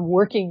get from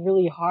working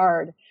really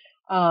hard.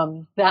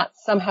 That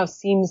somehow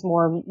seems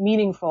more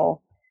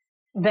meaningful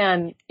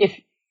than if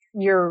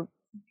your,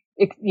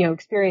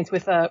 experience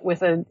with a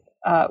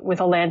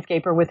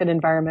landscape or with an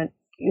environment,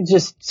 it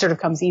just sort of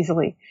comes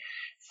easily.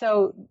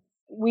 So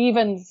we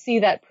even see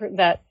that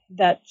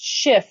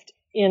shift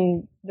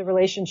in the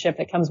relationship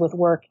that comes with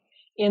work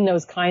in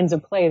those kinds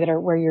of play that are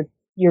where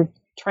you're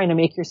trying to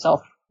make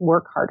yourself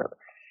work harder.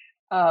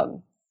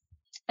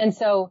 And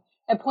so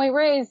at Point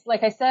Reyes,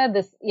 like I said,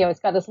 this, it's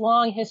got this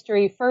long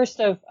history first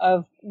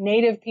of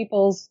native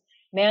peoples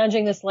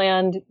managing this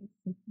land,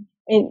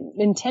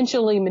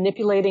 intentionally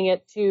manipulating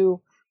it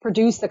to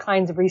produce the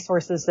kinds of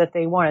resources that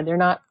they wanted. They're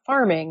not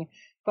farming,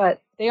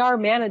 but they are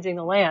managing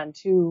the land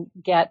to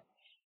get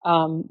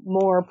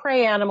more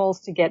prey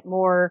animals, to get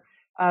more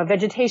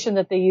vegetation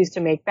that they use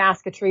to make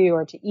basketry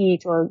or to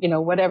eat or,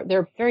 whatever.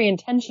 They're very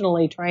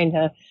intentionally trying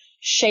to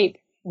shape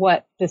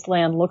what this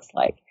land looks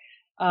like.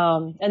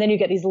 And then you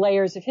get these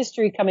layers of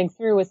history coming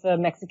through with the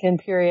Mexican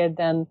period,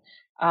 then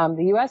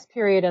the U.S.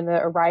 period and the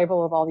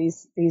arrival of all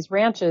these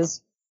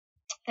ranches.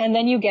 And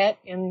then you get,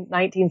 in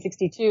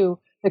 1962,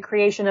 the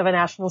creation of a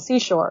national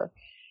seashore.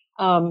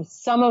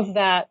 Some of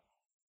that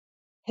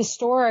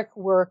historic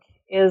work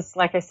is,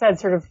 like I said,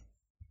 sort of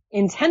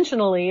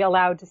intentionally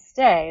allowed to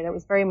stay. That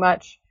was very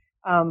much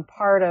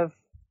part of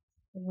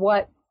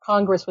what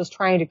Congress was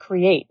trying to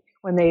create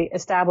when they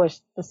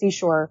established the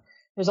seashore.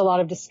 There's a lot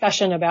of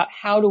discussion about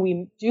how do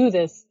we do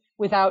this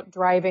without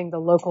driving the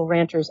local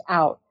ranchers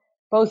out,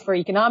 both for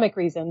economic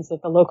reasons,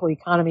 that the local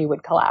economy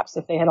would collapse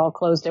if they had all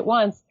closed at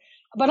once,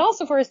 but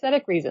also for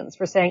aesthetic reasons,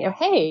 for saying,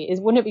 hey,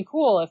 wouldn't it be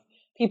cool if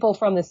people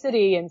from the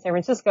city in San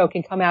Francisco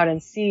can come out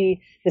and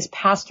see this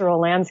pastoral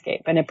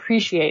landscape and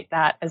appreciate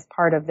that as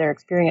part of their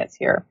experience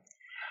here.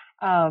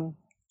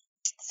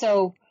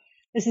 So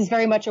this is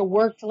very much a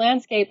worked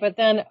landscape, but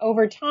then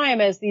over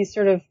time, as these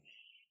sort of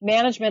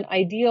management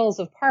ideals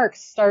of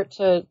parks start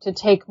to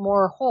take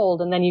more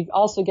hold, and then you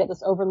also get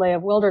this overlay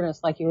of wilderness,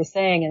 like you were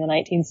saying, in the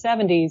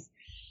 1970s,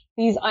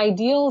 these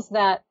ideals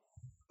that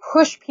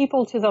push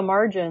people to the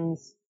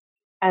margins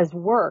as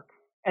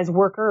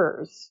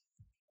workers,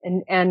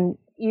 and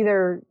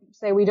either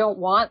say, we don't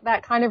want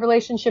that kind of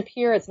relationship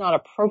here, it's not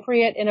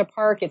appropriate in a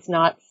park, it's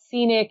not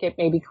scenic, it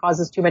maybe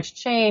causes too much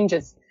change,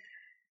 it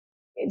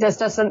just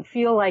doesn't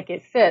feel like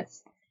it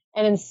fits.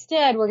 And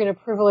instead, we're going to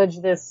privilege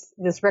this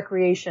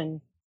recreation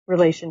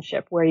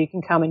relationship where you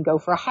can come and go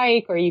for a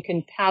hike, or you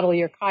can paddle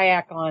your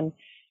kayak on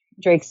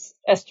Drake's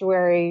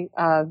estuary,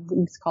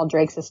 it's called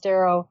Drake's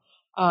Estero.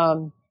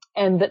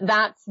 And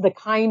that's the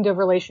kind of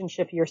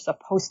relationship you're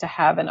supposed to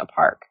have in a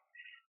park.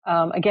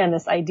 Again,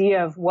 this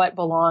idea of what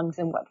belongs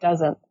and what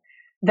doesn't,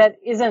 that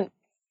isn't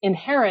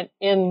inherent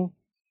in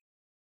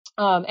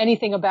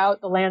anything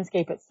about the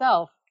landscape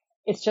itself.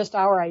 It's just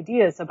our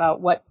ideas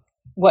about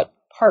what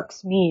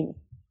parks mean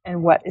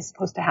and what is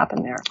supposed to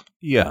happen there.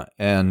 Yeah,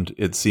 and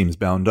it seems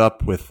bound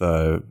up with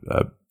a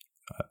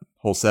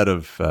whole set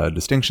of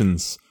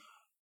distinctions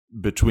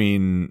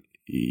between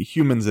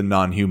humans and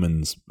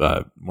non-humans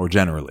more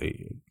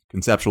generally.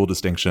 Conceptual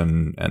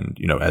distinction and,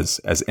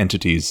 as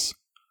entities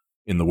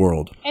in the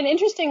world. And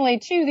interestingly,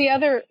 too,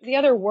 the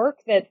other work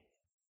that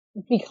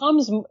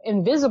becomes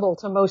invisible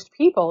to most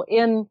people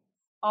in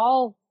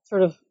all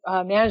sort of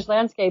managed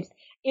landscapes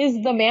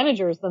is the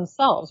managers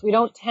themselves. We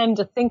don't tend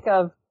to think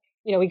of,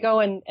 we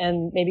go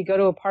and maybe go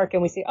to a park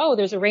and we see, oh,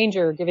 there's a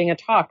ranger giving a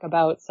talk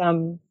about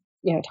some,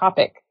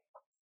 topic,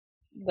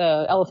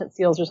 the elephant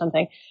seals or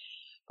something.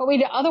 But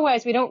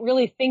otherwise we don't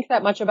really think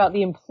that much about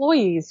the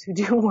employees who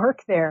do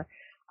work there.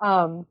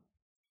 And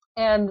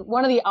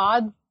one of the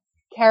odd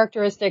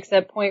characteristics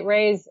at Point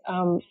Reyes,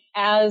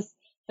 as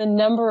the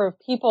number of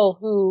people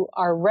who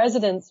are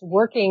residents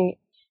working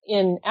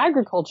in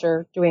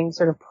agriculture, doing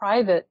sort of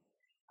private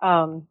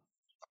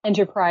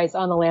enterprise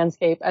on the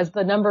landscape. As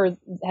the number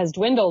has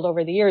dwindled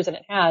over the years, and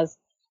it has,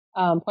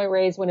 Point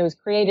Reyes, when it was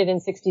created in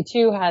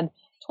 62, had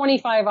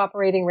 25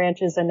 operating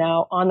ranches, and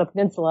now on the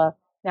peninsula,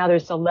 now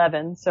there's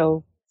 11,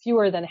 so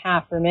fewer than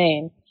half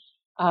remain,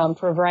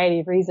 for a variety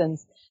of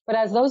reasons. But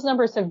as those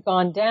numbers have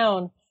gone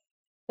down,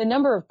 the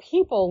number of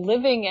people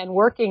living and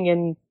working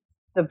in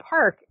the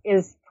park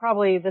is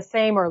probably the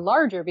same or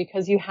larger,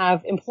 because you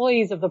have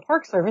employees of the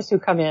Park Service who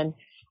come in,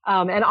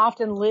 and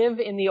often live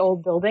in the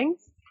old buildings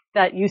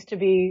that used to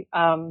be,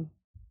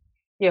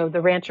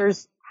 the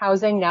ranchers'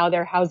 housing. Now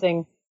they're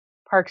housing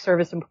Park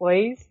Service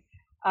employees.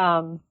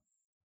 And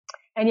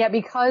yet,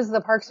 because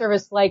the Park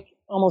Service, like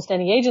almost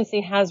any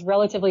agency, has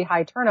relatively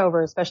high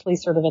turnover, especially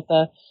sort of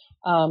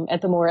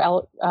at the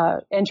more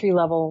entry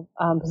level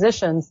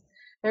positions,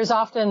 there's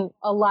often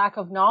a lack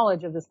of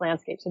knowledge of this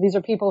landscape. So these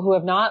are people who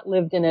have not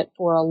lived in it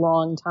for a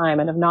long time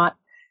and have not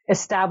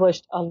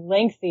established a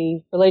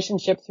lengthy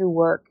relationship through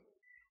work,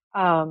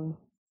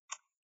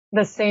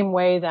 the same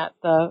way that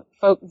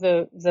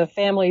the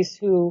families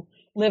who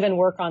live and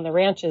work on the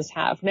ranches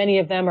have. Many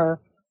of them are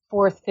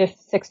fourth,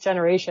 fifth, sixth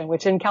generation,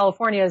 which in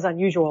California is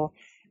unusual.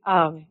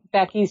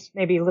 Back east,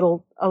 maybe a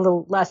little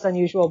less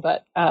unusual,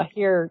 but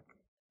here,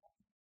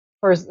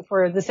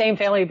 for the same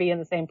family to be in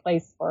the same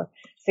place for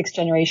 6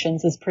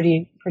 generations is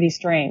pretty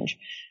strange.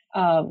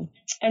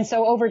 And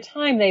so over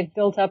time, they've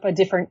built up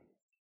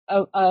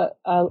a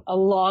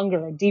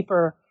longer,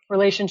 deeper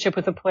relationship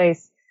with the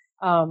place.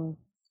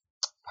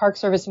 Park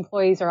Service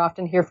employees are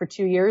often here for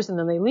 2 years and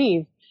then they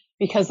leave,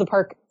 because the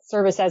Park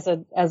Service as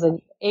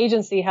an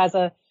agency has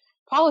a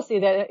policy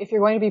that if you're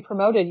going to be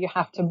promoted, you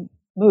have to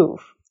move.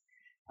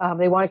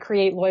 They want to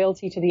create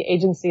loyalty to the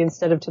agency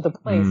instead of to the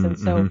place. And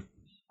so,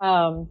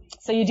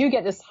 so you do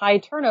get this high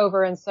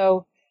turnover. And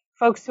so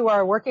folks who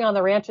are working on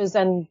the ranches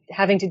and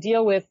having to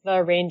deal with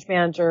the range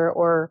manager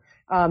or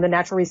the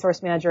natural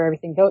resource manager,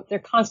 everything, they're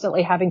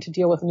constantly having to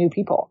deal with new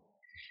people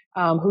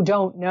who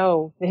don't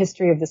know the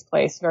history of this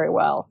place very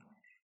well.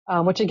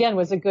 Which again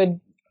was a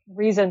good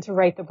reason to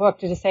write the book,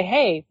 to just say,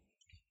 hey,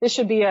 this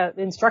should be an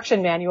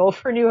instruction manual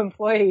for new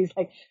employees.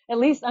 Like, at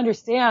least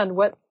understand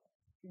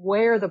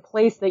where the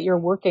place that you're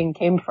working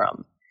came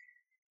from,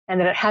 and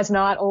that it has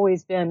not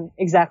always been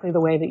exactly the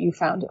way that you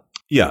found it.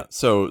 Yeah.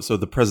 So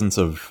the presence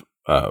of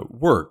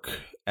work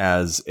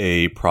as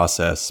a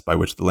process by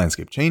which the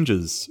landscape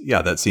changes,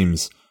 yeah, that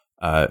seems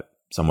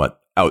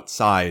somewhat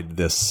outside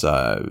this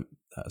sort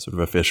of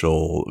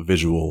official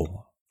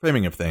visual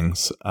framing of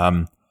things.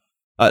 And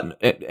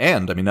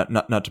I mean,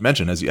 not to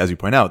mention, as you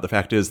point out, the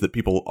fact is that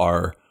people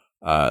are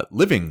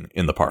living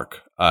in the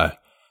park. That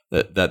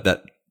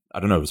I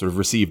don't know, sort of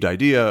received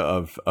idea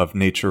of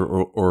nature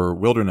or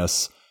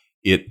wilderness.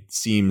 It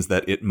seems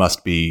that it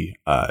must be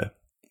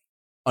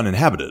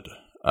uninhabited.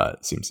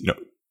 It seems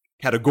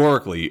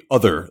categorically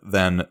other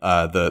than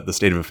the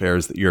state of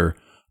affairs that you're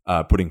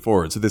putting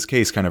forward. So this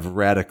case kind of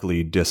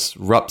radically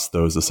disrupts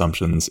those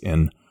assumptions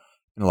in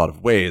a lot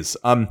of ways.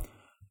 I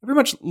very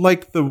much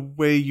like the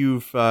way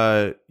you've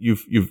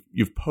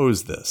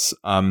posed this.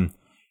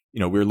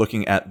 We're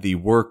looking at the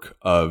work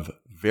of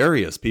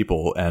various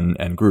people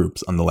and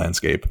groups on the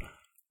landscape.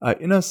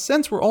 In a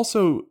sense, we're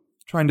also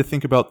trying to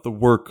think about the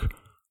work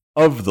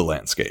of the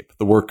landscape,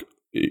 the work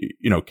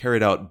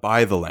carried out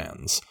by the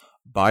lands,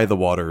 by the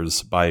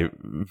waters, by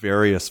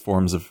various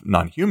forms of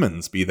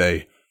non-humans, be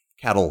they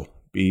cattle,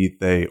 be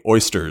they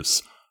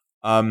oysters.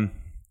 And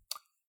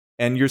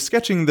you're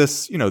sketching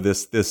this,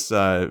 this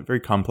very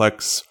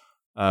complex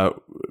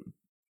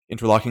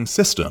interlocking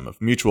system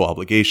of mutual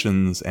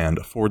obligations and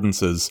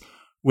affordances,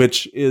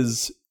 which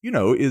is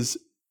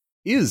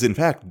in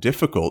fact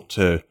difficult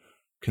to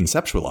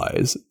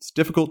conceptualize. It's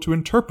difficult to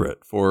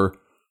interpret for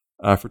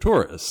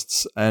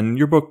tourists, and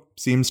your book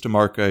seems to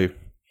mark I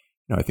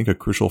think a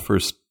crucial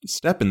first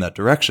step in that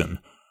direction.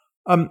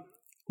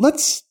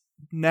 Let's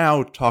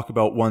now talk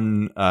about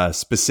one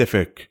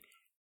specific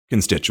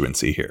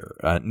constituency here,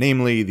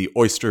 namely the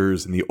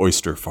oysters and the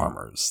oyster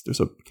farmers.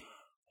 There's a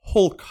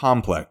whole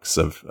complex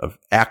of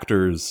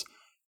actors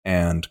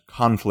and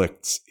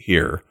conflicts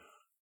here.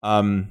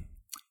 And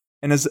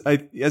as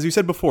you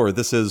said before,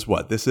 this is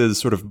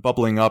sort of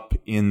bubbling up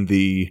in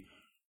the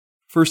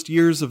first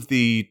years of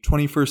the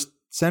 21st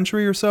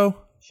century or so?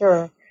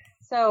 Sure.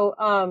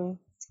 So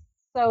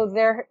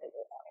there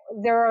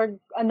are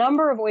a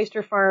number of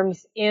oyster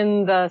farms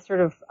in the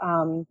sort of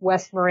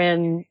West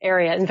Marin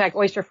area. In fact,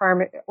 oyster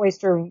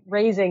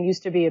raising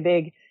used to be a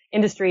big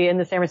industry in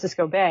the San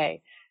Francisco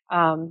Bay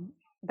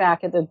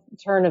back at the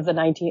turn of the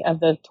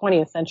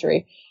 20th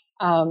century.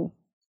 And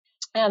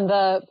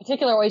the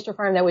particular oyster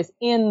farm that was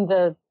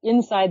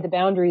inside the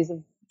boundaries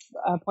of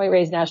Point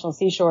Reyes National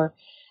Seashore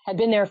had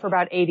been there for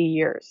about 80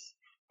 years.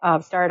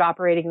 Started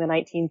operating in the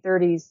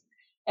 1930s.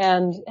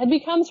 And had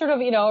become sort of,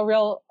 a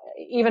real,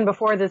 even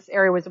before this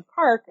area was a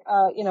park,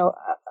 a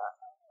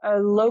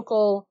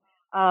local,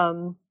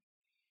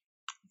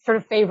 sort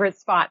of favorite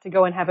spot to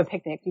go and have a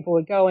picnic. People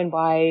would go and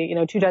buy,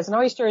 24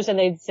 oysters and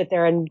they'd sit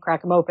there and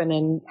crack them open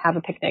and have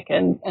a picnic.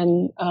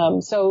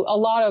 So a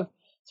lot of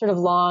sort of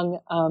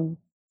long,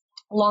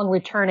 long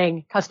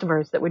returning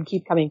customers that would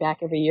keep coming back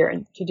every year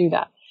and to do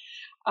that.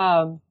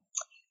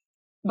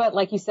 But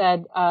like you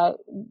said,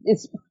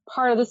 it's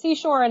part of the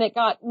seashore, and it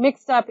got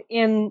mixed up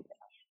in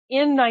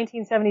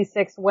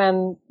 1976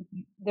 when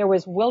there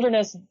was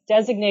wilderness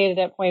designated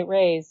at Point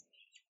Reyes.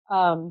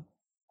 The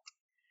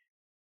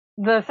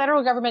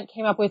federal government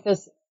came up with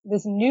this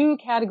new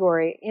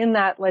category in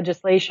that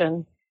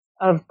legislation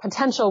of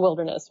potential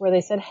wilderness, where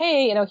they said,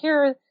 hey,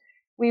 here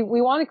we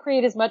want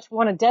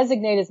to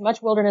designate as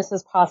much wilderness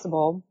as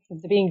possible.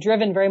 It's being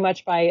driven very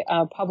much by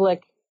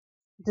public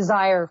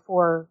desire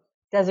for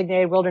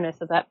designated wilderness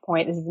at that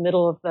point. This is the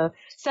middle of the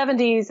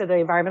 70s, so the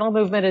environmental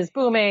movement is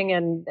booming,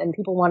 and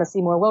people want to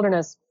see more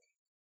wilderness.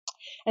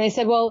 And they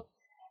said, well,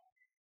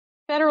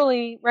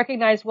 federally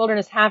recognized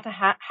wilderness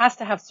has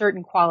to have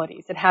certain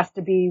qualities. It has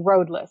to be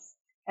roadless,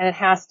 and it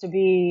has to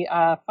be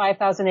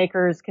 5,000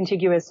 acres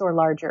contiguous or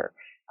larger,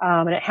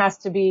 and it has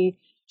to be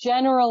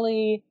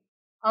generally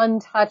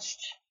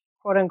untouched,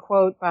 quote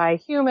unquote, by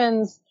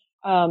humans,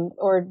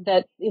 or that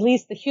at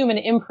least the human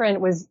imprint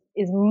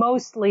is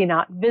mostly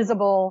not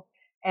visible,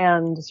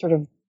 and sort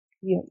of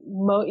you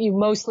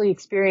mostly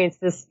experience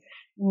this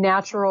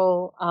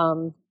natural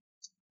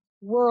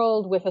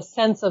world with a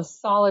sense of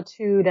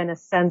solitude and a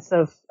sense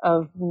of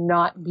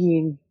not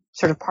being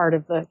sort of part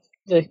of the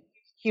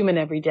human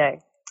everyday.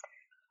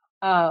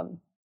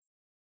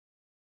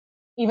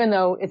 Even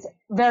though it's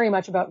very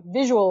much about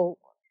visual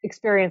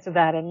experience of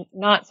that and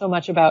not so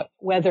much about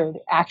whether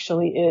there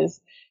actually is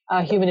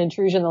human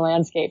intrusion in the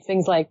landscape.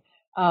 Things like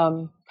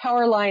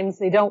power lines,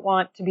 they don't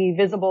want to be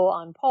visible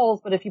on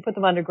poles, but if you put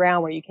them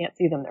underground where you can't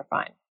see them, they're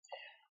fine.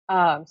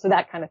 So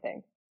that kind of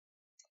thing.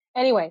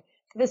 Anyway,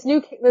 this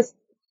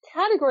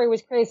category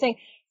was created saying,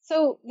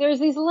 so there's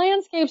these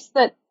landscapes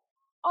that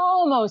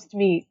almost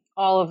meet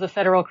all of the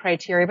federal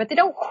criteria, but they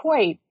don't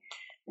quite.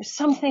 There's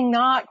something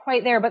not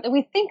quite there, but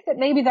we think that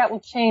maybe that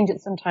will change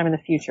at some time in the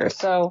future.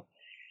 So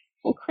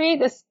we'll create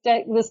this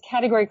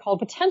category called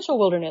potential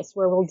wilderness,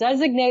 where we'll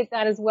designate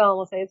that as well.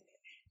 We'll say it's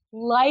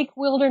like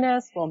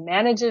wilderness. We'll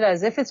manage it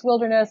as if it's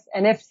wilderness.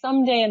 And if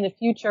someday in the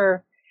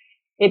future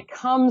it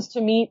comes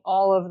to meet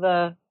all of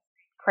the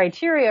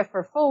criteria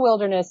for full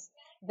wilderness,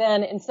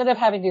 then instead of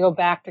having to go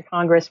back to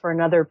Congress for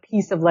another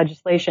piece of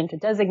legislation to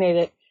designate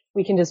it,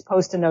 we can just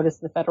post a notice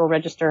in the Federal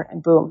Register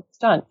and boom, it's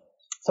done.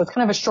 So it's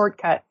kind of a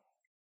shortcut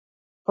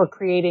for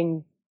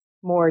creating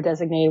more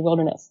designated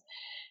wilderness.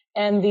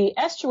 And the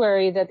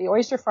estuary that the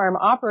oyster farm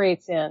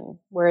operates in,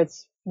 where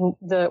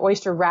the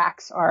oyster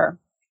racks are,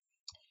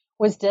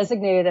 was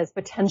designated as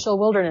potential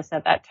wilderness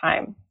at that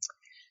time.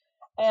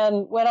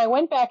 And when I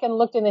went back and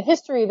looked in the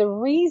history, the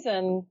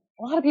reason,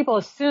 a lot of people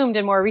assumed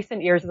in more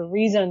recent years, the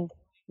reason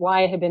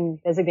why it had been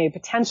designated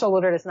potential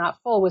wilderness, not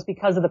full, was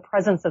because of the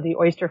presence of the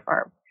oyster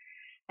farm.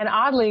 And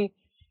oddly,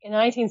 in the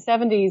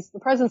 1970s, the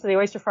presence of the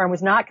oyster farm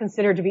was not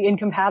considered to be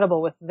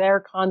incompatible with their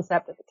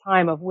concept at the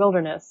time of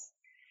wilderness.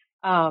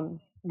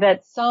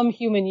 That some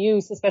human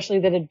use,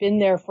 especially that had been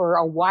there for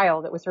a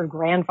while, that was sort of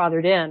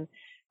grandfathered in,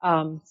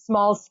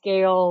 small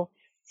scale,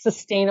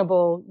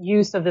 sustainable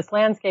use of this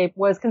landscape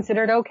was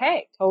considered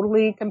okay,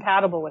 totally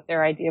compatible with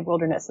their idea of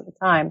wilderness at the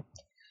time.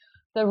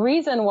 The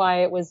reason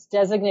why it was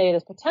designated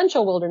as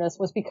potential wilderness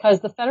was because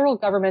the federal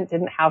government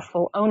didn't have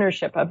full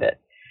ownership of it.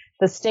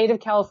 The state of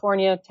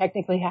California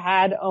technically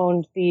had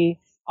owned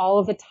all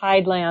of the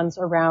tidelands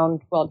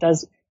around, well, it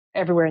does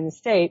everywhere in the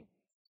state.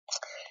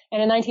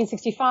 And in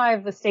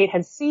 1965, the state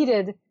had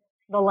ceded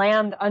the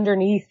land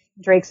underneath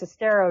Drake's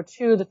Estero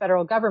to the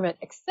federal government,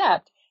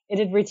 except it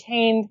had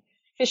retained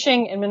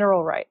fishing and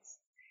mineral rights.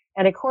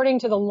 And according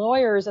to the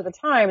lawyers at the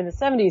time in the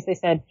 70s, they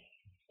said,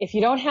 if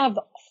you don't have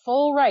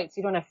full rights,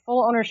 you don't have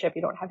full ownership,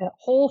 you don't have the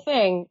whole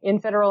thing in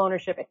federal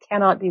ownership, it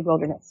cannot be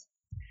wilderness.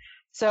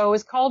 So it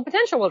was called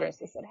potential wilderness.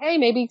 They said, hey,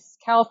 maybe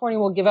California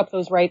will give up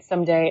those rights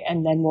someday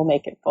and then we'll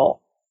make it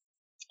full.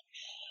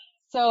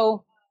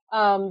 So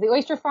the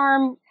oyster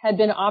farm had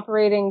been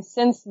operating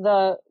since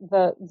the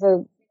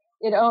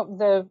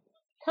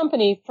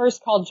company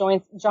first called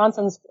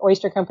Johnson's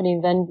Oyster Company,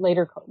 then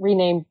later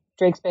renamed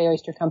Drake's Bay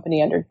Oyster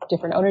Company under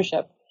different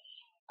ownership.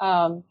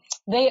 The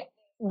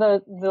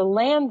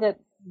land that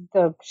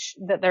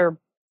their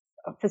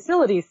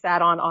facilities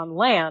sat on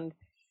land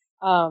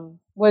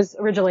was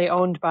originally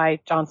owned by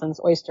Johnson's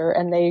Oyster,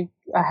 and they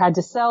had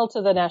to sell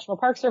to the National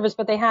Park Service,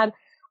 but they had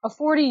a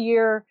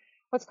 40-year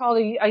what's called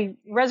a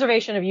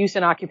reservation of use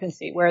and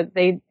occupancy, where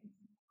they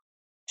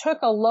took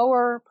a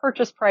lower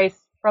purchase price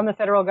from the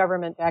federal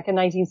government back in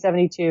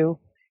 1972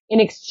 in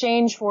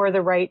exchange for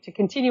the right to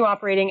continue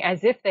operating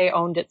as if they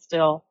owned it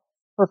still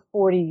for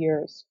 40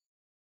 years.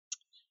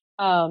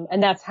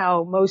 And that's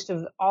how most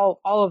of all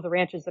of the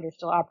ranches that are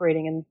still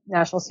operating in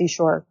National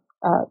Seashore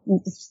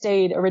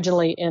stayed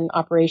originally in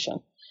operation.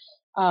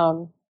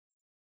 The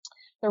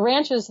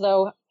ranches,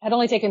 though, had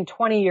only taken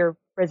 20-year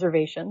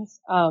reservations.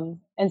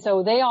 And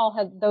so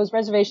those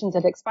reservations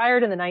had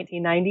expired in the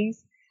 1990s,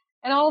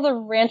 and all the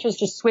ranches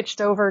just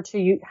switched over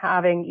to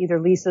having either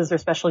leases or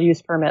special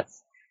use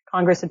permits.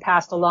 Congress had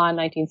passed a law in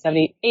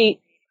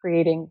 1978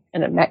 creating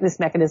this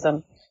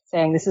mechanism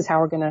saying this is how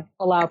we're going to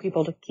allow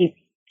people to keep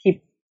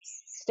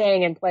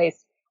staying in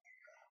place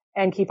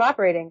and keep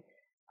operating.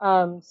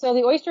 So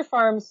the Oyster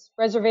Farms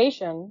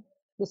reservation,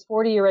 this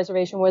 40-year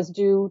reservation, was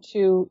due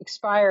to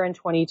expire in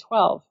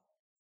 2012.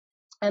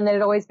 And there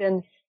had always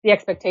been the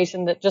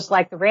expectation that just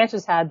like the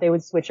ranches had, they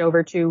would switch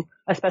over to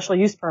a special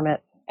use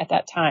permit at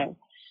that time.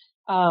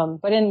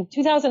 But in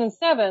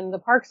 2007, the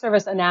Park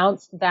Service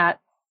announced that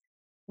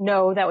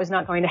no, that was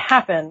not going to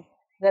happen,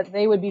 that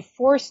they would be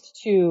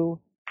forced to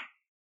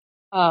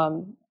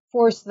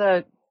force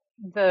the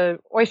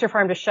oyster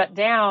farm to shut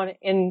down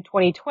in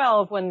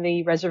 2012 when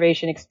the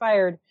reservation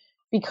expired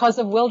because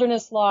of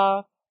wilderness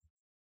law,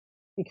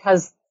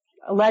 because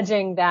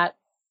alleging that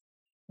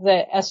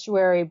the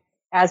estuary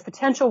as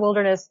potential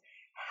wilderness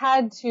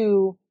had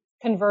to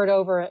convert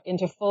over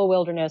into full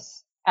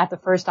wilderness at the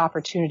first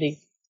opportunity.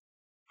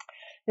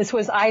 This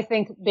was, I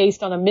think,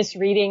 based on a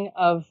misreading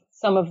of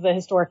some of the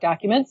historic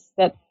documents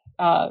that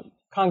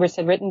Congress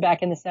had written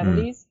back in the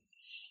 70s.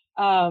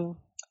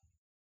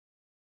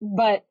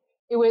 But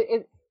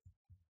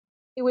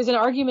it was an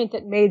argument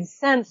that made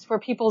sense for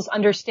people's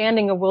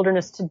understanding of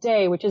wilderness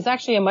today, which is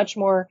actually a much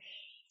more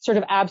sort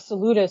of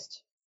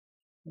absolutist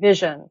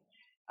vision.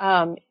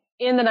 In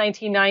the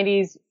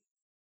 1990s,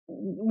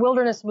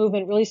 wilderness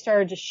movement really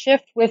started to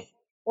shift with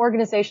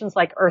organizations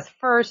like Earth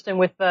First and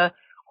with the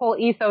whole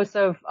ethos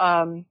of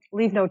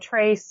leave no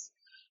trace.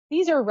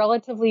 These are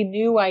relatively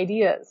new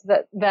ideas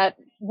that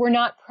were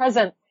not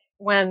present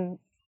when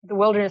the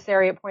wilderness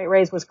area at Point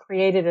Reyes was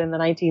created in the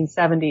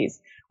 1970s,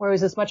 where it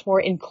was this much more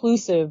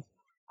inclusive,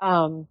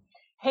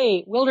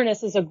 hey,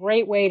 wilderness is a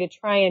great way to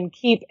try and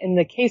keep, in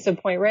the case of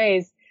Point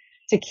Reyes,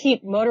 to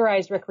keep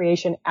motorized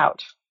recreation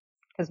out,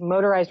 because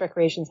motorized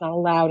recreation is not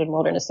allowed in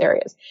wilderness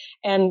areas.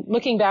 And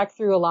looking back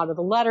through a lot of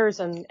the letters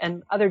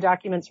and other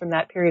documents from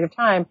that period of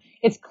time,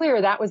 it's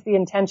clear that was the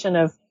intention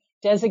of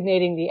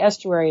designating the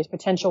estuary as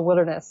potential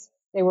wilderness.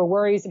 They were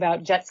worries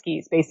about jet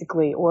skis,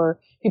 basically, or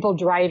people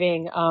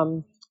driving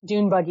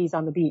dune buggies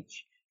on the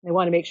beach. They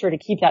want to make sure to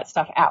keep that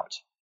stuff out.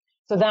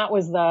 So that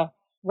was the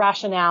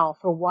rationale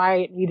for why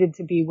it needed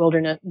to be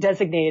wilderness,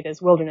 designated as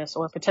wilderness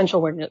or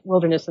potential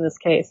wilderness in this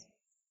case.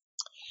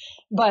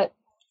 But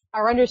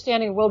our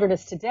understanding of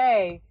wilderness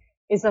today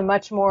is a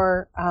much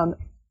more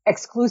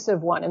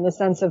exclusive one, in the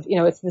sense of,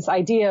 it's this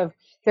idea of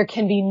there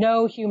can be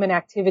no human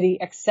activity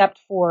except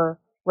for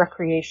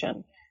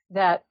recreation,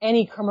 that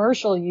any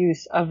commercial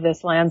use of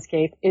this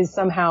landscape is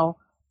somehow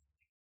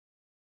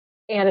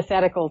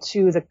antithetical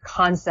to the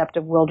concept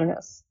of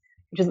wilderness,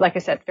 which is, like I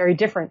said, very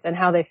different than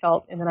how they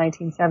felt in the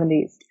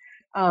 1970s.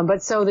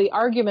 But so the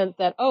argument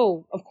that,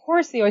 of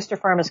course the oyster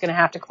farm is going to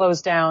have to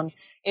close down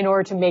in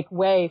order to make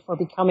way for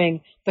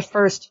becoming the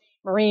first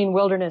marine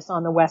wilderness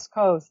on the West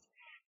Coast,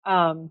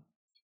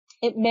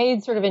 it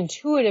made sort of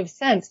intuitive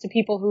sense to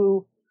people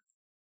who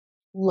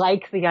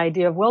like the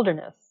idea of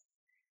wilderness.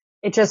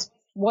 It just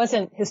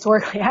wasn't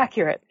historically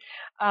accurate.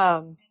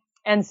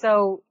 And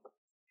so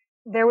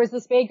there was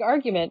this big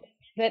argument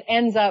that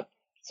ends up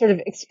sort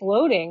of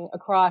exploding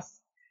across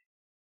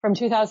from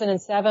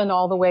 2007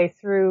 all the way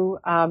through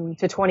to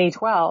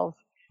 2012,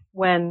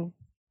 when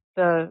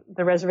the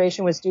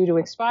reservation was due to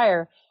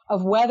expire,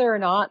 of whether or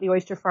not the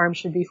oyster farm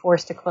should be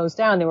forced to close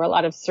down. There were a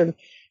lot of sort of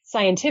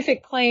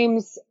scientific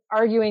claims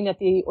arguing that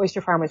the oyster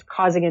farm was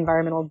causing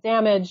environmental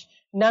damage.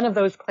 None of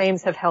those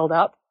claims have held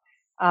up.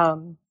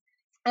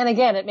 And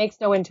again, it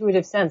makes no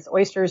intuitive sense.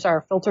 Oysters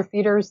are filter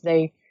feeders.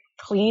 They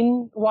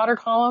clean the water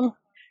column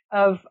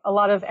of a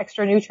lot of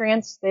extra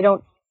nutrients. They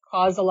don't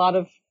cause a lot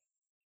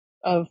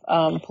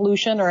of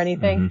pollution or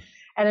anything. Mm-hmm.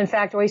 And in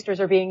fact, oysters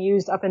are being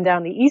used up and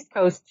down the East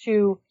Coast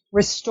to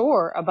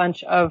restore a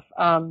bunch of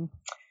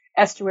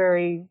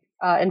estuary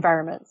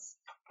environments,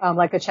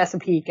 like the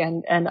Chesapeake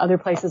and other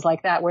places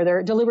like that, where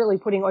they're deliberately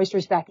putting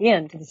oysters back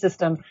into the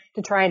system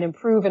to try and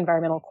improve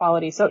environmental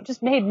quality. So it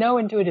just made no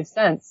intuitive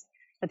sense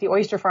that the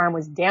oyster farm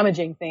was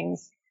damaging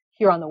things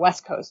here on the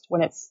West Coast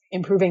when it's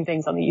improving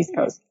things on the East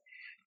Coast.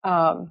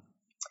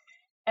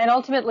 And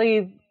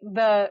ultimately,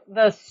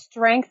 the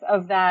strength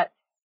of that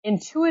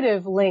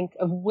intuitive link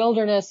of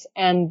wilderness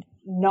and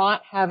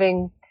not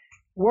having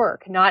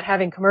work, not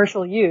having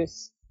commercial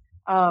use,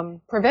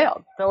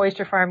 prevailed. The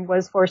oyster farm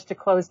was forced to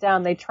close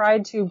down. They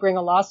tried to bring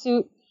a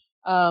lawsuit,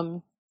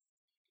 and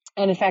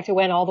in fact, it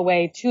went all the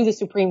way to the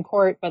Supreme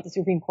Court, but the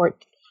Supreme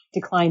Court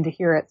declined to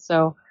hear it.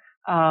 So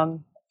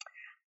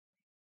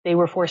they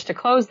were forced to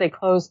close. They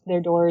closed their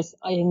doors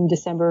in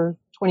December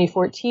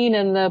 2014,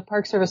 and the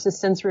Park Service has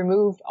since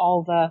removed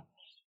all the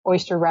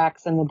oyster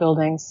racks and the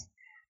buildings.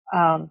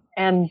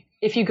 And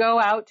if you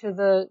go out to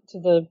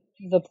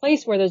the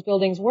place where those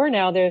buildings were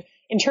now, the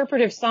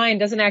interpretive sign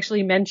doesn't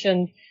actually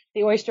mention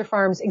the oyster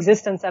farm's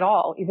existence at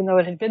all, even though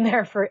it had been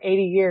there for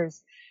 80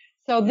 years.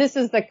 So this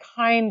is the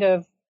kind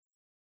of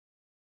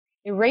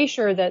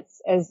erasure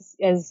that's,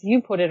 as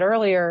you put it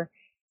earlier,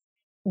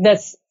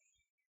 that's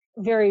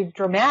very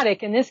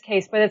dramatic in this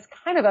case, but it's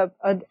kind of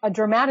a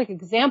dramatic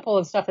example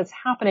of stuff that's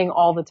happening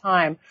all the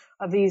time,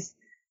 of these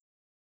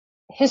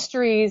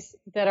histories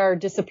that are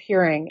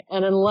disappearing.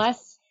 And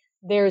unless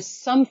there's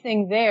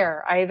something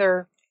there,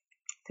 either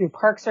through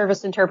Park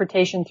Service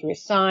interpretation, through a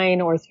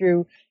sign, or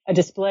through a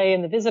display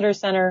in the visitor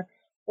center,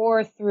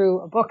 or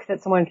through a book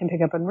that someone can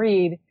pick up and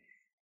read.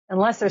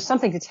 Unless there's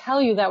something to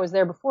tell you that was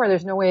there before,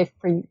 there's no way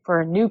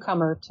for a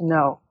newcomer to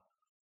know.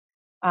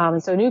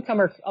 And so a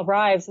newcomer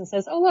arrives and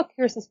says, oh, look,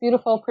 here's this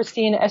beautiful,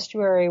 pristine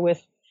estuary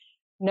with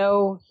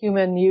no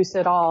human use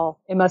at all.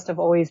 It must have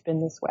always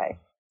been this way.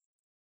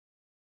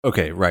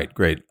 Okay, right,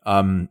 great.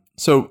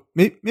 So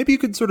maybe you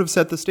could sort of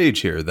set the stage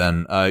here.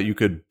 Then you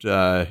could,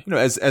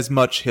 as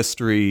much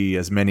history,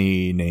 as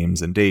many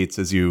names and dates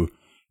as you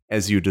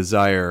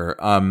desire.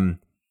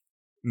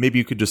 Maybe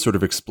you could just sort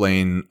of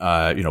explain,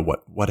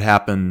 what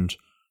happened,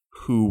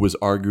 who was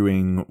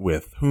arguing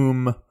with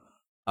whom,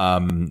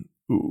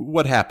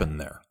 what happened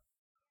there.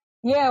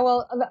 Yeah,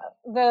 well,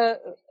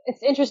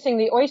 it's interesting.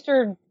 The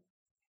oyster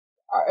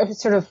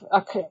sort of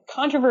a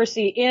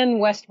controversy in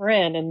West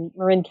Marin and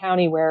Marin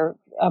County, where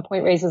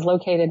Point Reyes is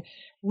located,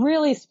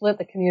 really split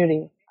the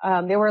community.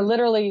 There were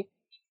literally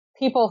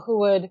people who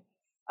would,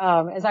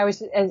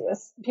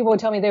 as people would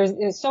tell me,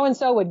 there's so and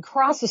so would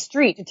cross the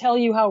street to tell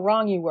you how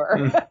wrong you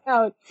were,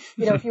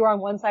 if you were on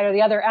one side or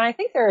the other. And I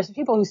think there's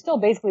people who still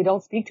basically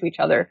don't speak to each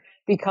other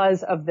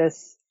because of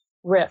this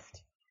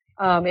rift.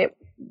 It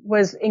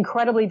was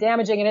incredibly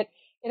damaging, and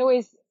it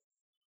always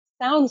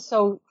sounds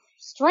so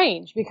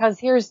strange because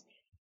here's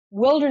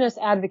wilderness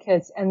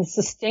advocates and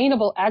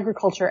sustainable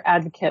agriculture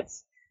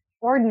advocates.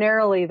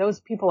 Ordinarily, those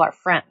people are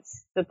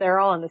friends, that they're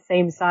all on the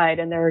same side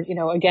and they're,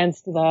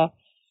 against the,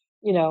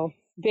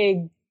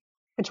 big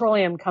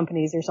petroleum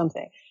companies or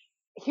something.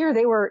 Here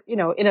they were,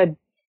 in a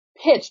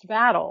pitched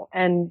battle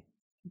and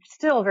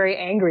still very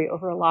angry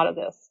over a lot of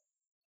this.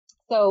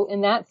 So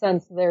in that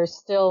sense, there's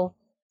still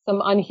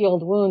some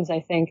unhealed wounds, I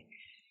think.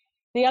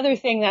 The other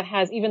thing that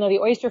even though the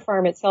oyster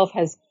farm itself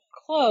has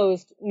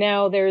closed,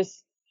 now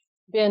there's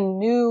been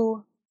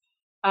new,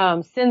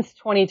 since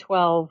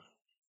 2012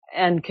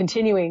 and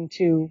continuing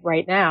to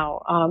right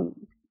now,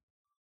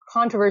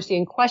 controversy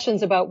and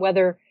questions about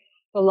whether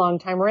the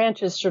longtime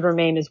ranches should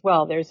remain as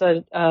well. There's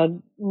a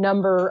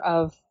number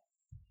of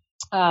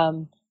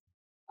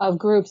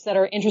groups that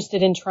are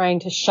interested in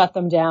trying to shut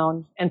them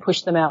down and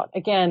push them out.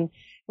 Again,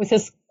 with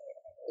this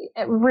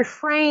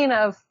refrain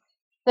of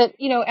that,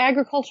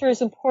 agriculture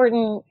is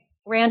important,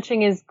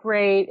 ranching is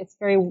great, it's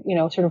very,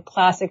 sort of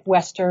classic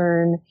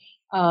Western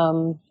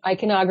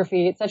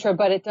iconography, etc.,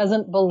 but it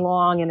doesn't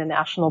belong in a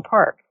national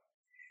park.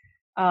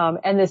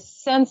 And this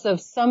sense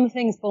of some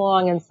things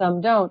belong and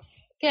some don't,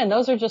 again,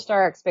 those are just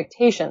our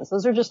expectations.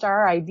 Those are just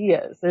our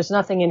ideas. There's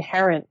nothing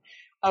inherent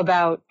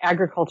about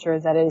agriculture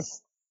that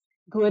is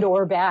good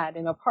or bad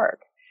in a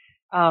park.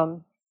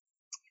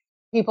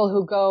 People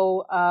who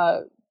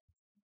go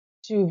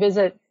to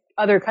visit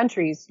other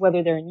countries,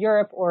 whether they're in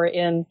Europe or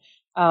in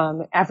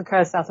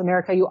Africa, South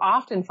America, you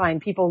often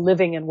find people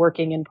living and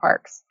working in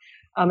parks.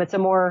 It's a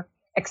more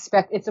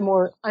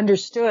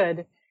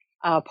understood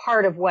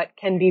part of what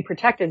can be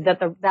protected,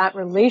 that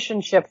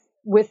relationship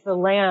with the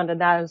land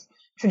and those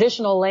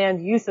traditional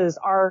land uses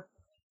are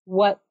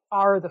what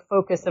are the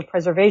focus of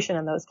preservation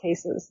in those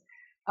cases.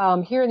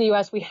 Here in the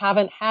U.S., we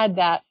haven't had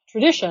that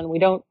tradition. We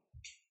don't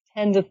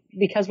tend to,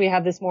 because we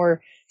have this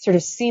more sort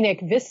of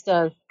scenic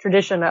vista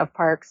tradition of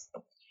parks,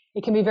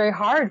 it can be very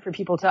hard for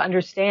people to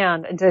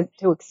understand and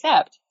to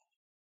accept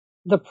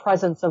the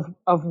presence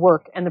of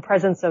work and the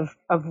presence of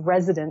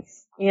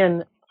residents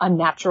in a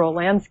natural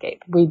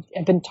landscape. We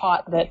have been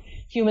taught that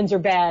humans are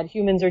bad,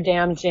 humans are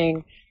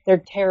damaging,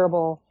 they're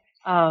terrible.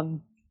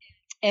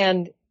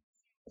 And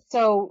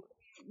so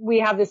we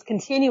have this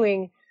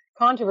continuing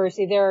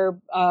controversy.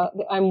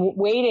 I'm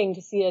waiting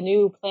to see a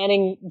new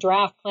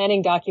draft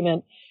planning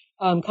document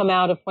come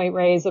out of Point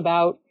Reyes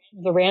about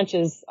the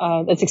ranches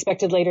that's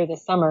expected later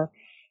this summer.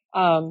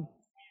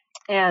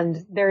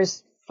 And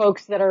there's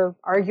folks that are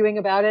arguing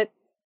about it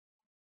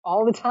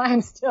all the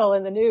time still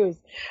in the news.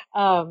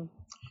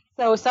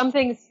 So some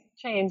things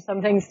change,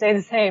 some things stay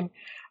the same.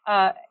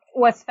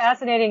 What's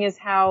fascinating is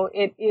how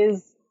it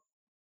is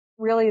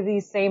really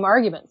these same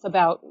arguments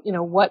about,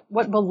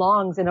 what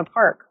belongs in a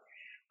park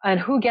and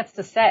who gets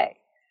to say.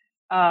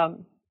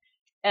 And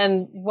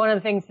one of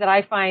the things that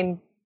I find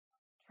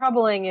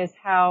troubling is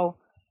how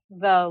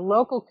the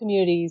local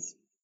communities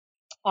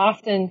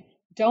often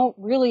don't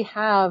really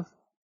have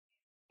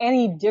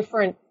any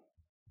different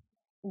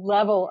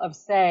level of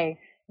say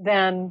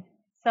than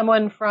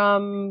someone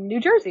from New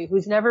Jersey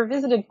who's never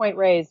visited Point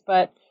Reyes,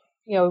 but,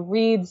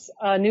 reads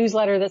a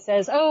newsletter that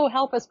says, oh,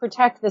 help us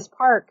protect this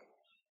park.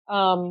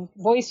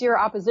 Voice your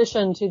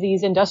opposition to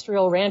these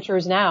industrial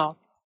ranchers now.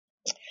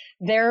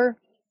 Their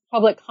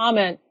public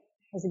comment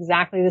has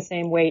exactly the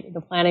same weight in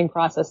the planning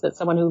process that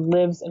someone who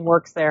lives and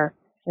works there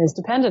and is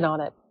dependent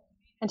on it.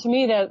 And to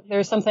me, that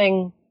there's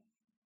something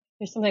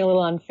a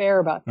little unfair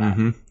about that.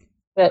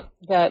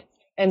 Mm-hmm.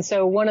 And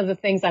so one of the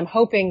things I'm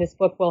hoping this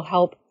book will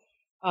help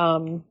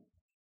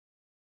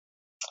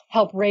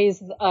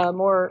raise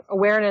more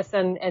awareness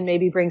and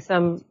maybe bring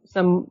some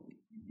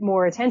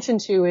more attention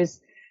to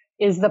is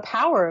the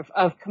power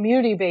of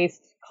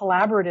community-based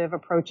collaborative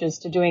approaches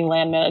to doing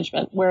land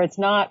management, where it's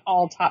not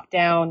all top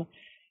down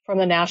from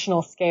the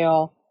national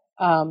scale,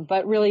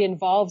 but really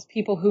involves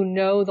people who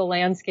know the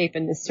landscape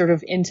in this sort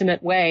of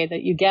intimate way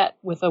that you get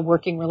with a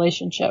working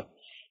relationship.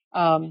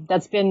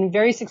 That's been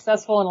very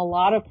successful in a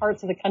lot of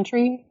parts of the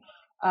country.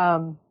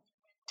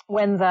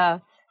 When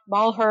the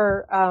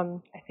Malheur,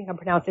 I think I'm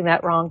pronouncing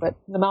that wrong, but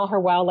the Malheur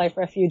Wildlife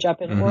Refuge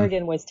up in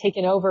Oregon was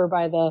taken over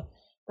by the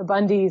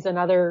Bundys and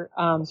other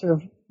sort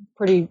of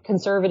pretty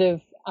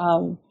conservative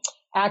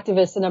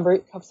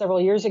activists several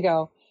years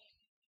ago.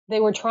 They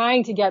were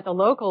trying to get the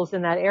locals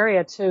in that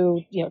area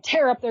to,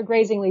 tear up their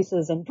grazing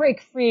leases and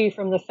break free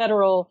from the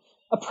federal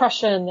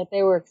oppression that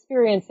they were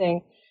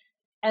experiencing.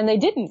 And they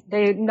didn't.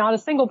 Not a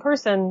single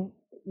person,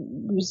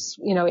 in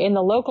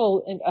the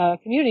local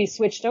community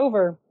switched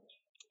over,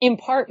 in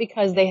part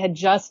because they had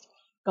just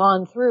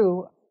gone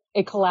through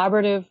a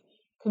collaborative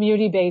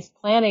community-based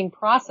planning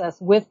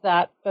process with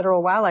that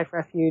federal wildlife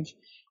refuge,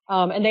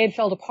 and they had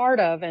felt a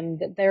part of, and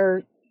that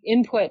their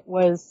input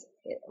was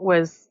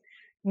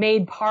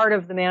made part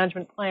of the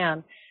management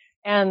plan.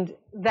 And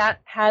that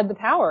had the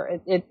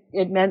power.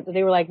 It meant that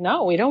they were like,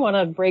 no, we don't want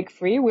to break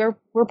free. We're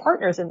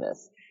partners in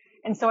this.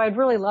 And so I'd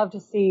really love to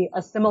see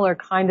a similar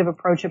kind of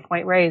approach at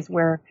Point Reyes,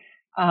 where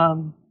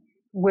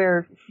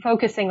we're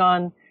focusing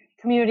on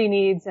community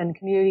needs and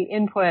community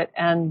input,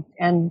 and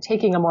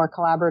taking a more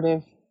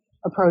collaborative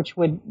approach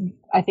would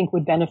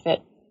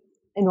benefit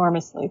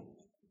enormously.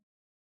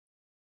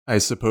 I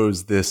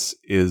suppose this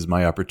is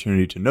my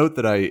opportunity to note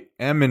that I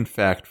am in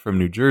fact from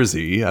New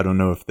Jersey. I don't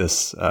know if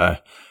this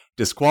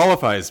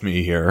disqualifies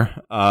me here.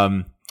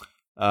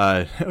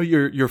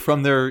 You're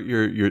from there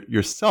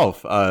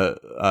yourself,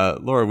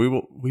 Laura.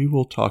 We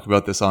will talk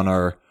about this on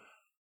our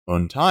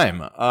own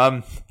time.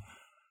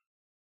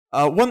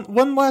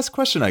 One last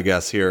question, I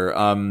guess here.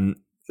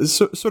 Is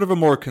sort of a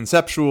more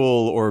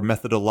conceptual or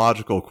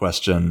methodological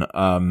question.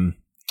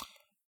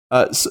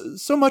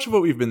 So much of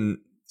what we've been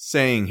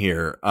saying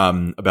here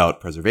about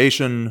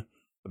preservation,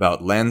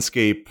 about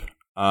landscape,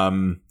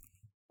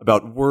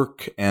 about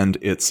work and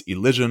its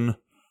elision,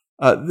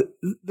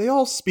 they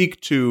all speak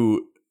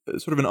to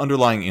sort of an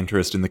underlying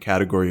interest in the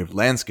category of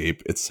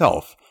landscape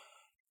itself.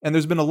 And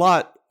there's been a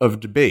lot of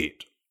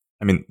debate.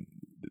 I mean,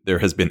 there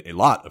has been a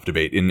lot of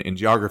debate in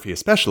geography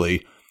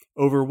especially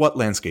over what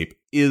landscape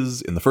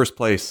is in the first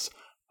place,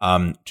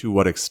 to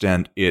what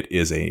extent it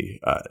is a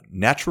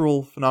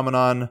natural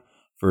phenomenon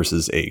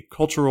versus a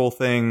cultural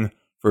thing,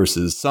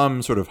 versus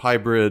some sort of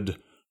hybrid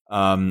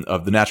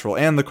of the natural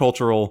and the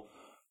cultural.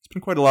 There's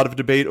been quite a lot of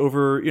debate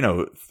over,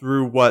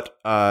 through what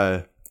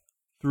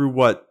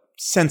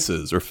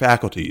senses or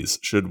faculties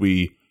should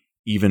we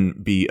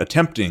even be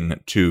attempting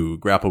to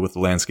grapple with the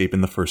landscape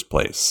in the first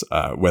place,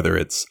 whether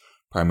it's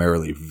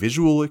primarily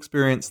visual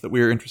experience that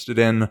we are interested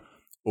in,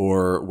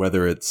 or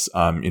whether it's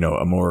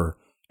a more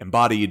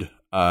embodied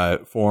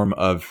form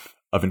of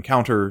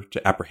encounter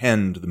to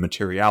apprehend the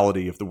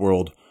materiality of the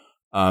world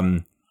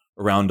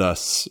around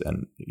us,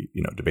 and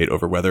debate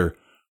over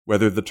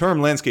whether the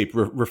term landscape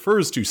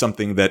refers to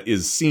something that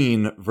is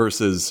seen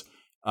versus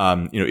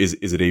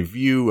is it a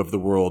view of the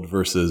world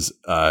versus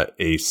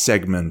a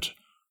segment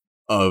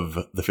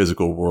of the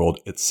physical world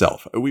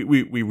itself.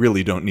 We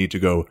really don't need to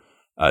go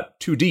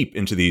too deep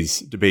into these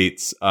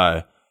debates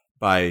by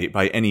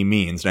any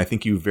means, and I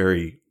think you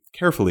very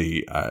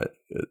carefully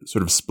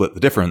sort of split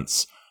the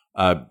difference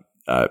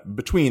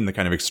between the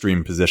kind of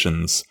extreme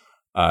positions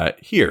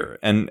here.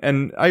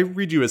 And I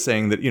read you as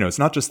saying that it's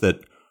not just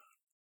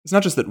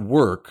that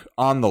work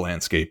on the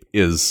landscape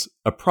is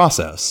a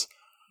process.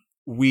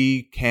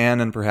 We can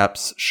and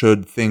perhaps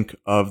should think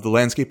of the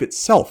landscape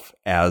itself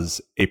as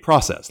a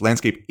process.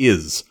 Landscape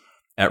is,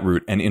 at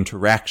root, an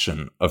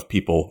interaction of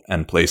people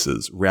and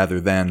places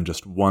rather than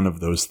just one of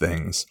those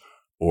things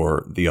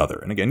or the other.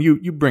 And again,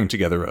 you bring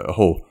together a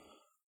whole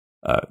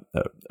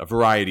a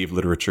variety of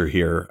literature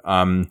here,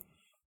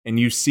 and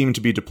you seem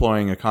to be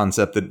deploying a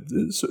concept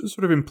that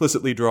sort of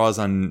implicitly draws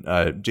on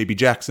J.B.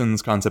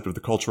 Jackson's concept of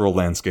the cultural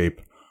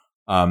landscape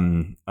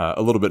a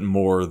little bit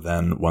more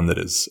than one that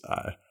is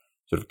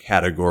sort of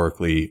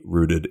categorically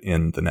rooted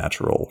in the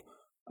natural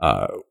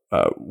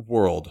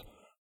world.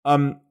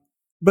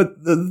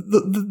 But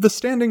the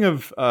standing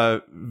of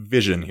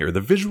vision here,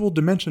 the visual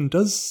dimension,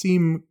 does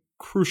seem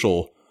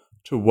crucial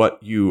to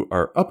what you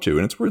are up to,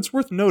 and it's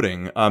worth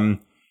noting.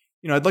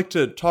 I'd like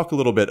to talk a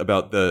little bit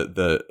about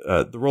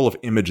the role of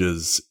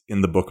images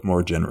in the book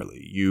more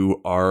generally. You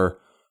are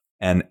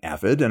an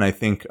avid, and I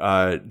think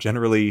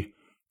generally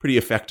pretty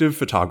effective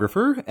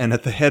photographer, and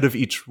at the head of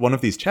each one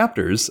of these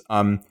chapters,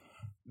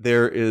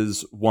 there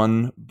is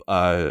one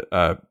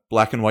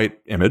black and white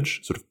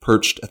image sort of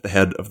perched at the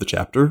head of the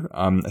chapter.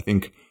 I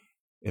think,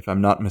 if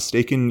I'm not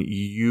mistaken,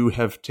 you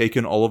have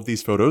taken all of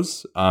these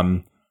photos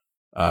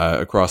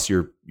across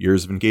your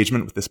years of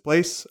engagement with this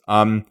place.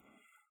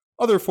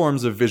 Other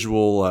forms of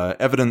visual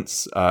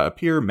evidence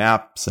appear,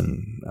 maps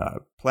and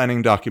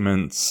planning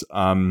documents,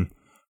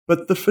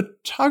 but the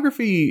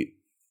photography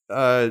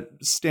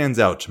stands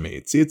out to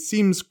me. It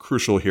seems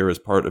crucial here as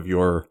part of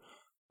your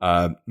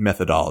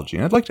methodology.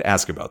 And I'd like to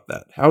ask about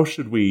that. How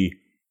should we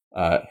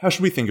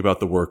think about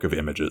the work of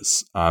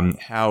images?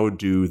 How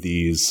do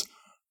these,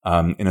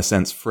 in a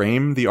sense,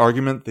 frame the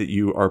argument that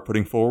you are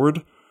putting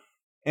forward?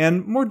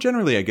 And more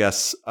generally, I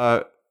guess,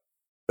 the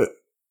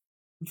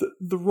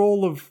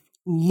role of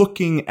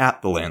looking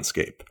at the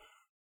landscape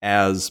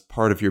as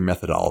part of your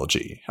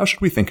methodology. How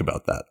should we think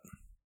about that?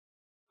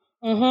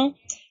 Mm-hmm.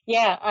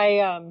 Yeah,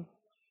 I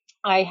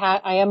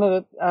am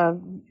a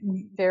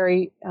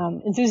very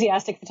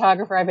enthusiastic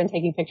photographer. I've been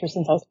taking pictures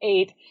since I was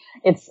 8.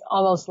 It's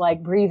almost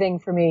like breathing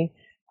for me.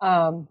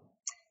 And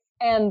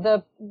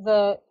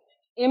the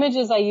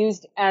images I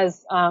used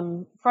as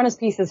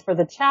frontispieces for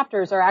the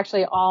chapters are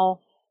actually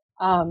all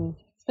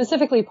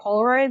specifically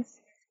Polaroids.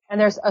 And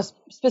there's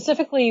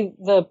specifically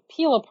the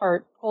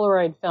peel-apart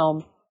Polaroid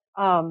film,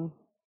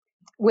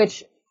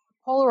 which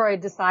Polaroid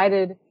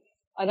decided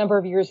a number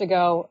of years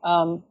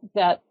ago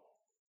that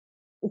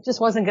it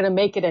just wasn't going to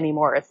make it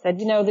anymore. It said,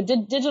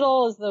 the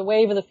digital is the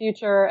wave of the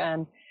future,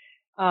 and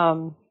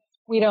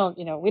we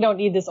don't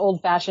need this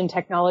old-fashioned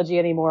technology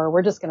anymore.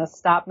 We're just going to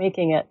stop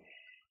making it.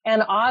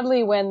 And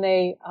oddly, when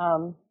they,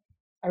 I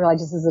realize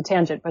this is a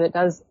tangent, but it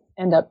does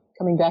end up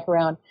coming back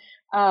around.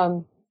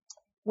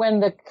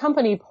 When the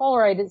company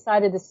Polaroid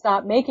decided to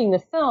stop making the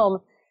film,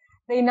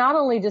 they not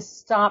only just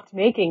stopped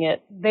making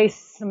it, they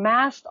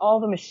smashed all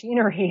the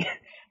machinery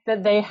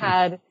that they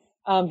had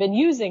been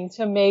using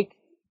to make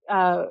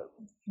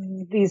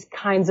these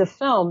kinds of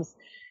films.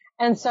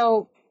 And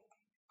so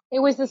it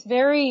was this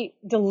very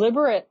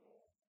deliberate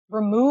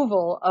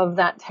removal of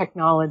that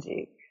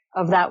technology,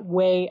 of that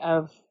way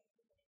of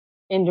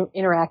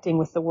interacting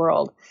with the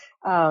world,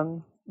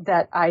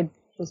 that I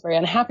was very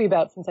unhappy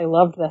about, since I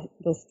loved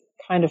this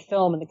kind of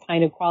film and the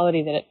kind of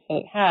quality that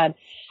it had.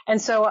 And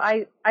so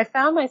I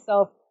found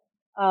myself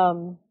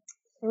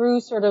through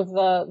sort of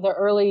the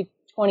early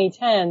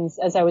 2010s,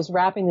 as I was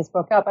wrapping this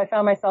book up, I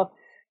found myself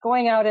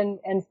going out and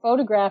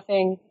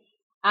photographing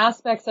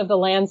aspects of the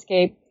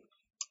landscape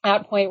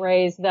at Point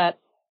Reyes that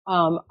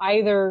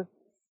either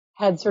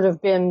had sort of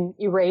been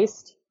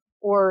erased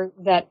or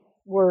that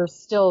were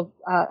still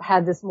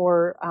had this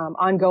more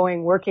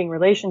ongoing working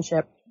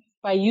relationship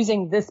by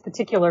using this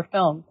particular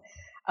film,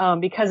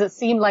 because it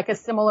seemed like a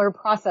similar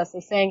process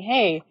of saying,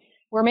 hey,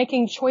 we're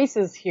making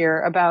choices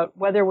here about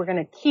whether we're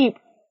going to keep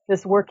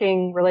this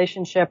working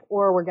relationship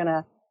or we're going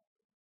to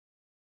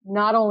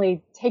not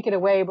only take it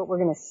away, but we're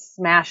going to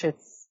smash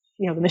its,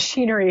 the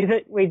machinery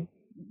that we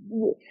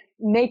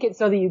make it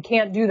so that you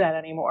can't do that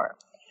anymore.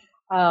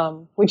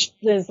 Which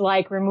is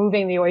like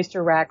removing the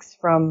oyster racks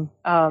from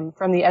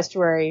the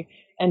estuary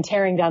and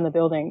tearing down the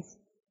buildings.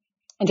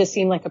 It just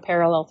seemed like a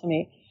parallel to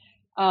me.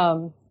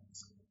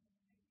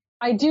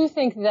 I do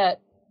think that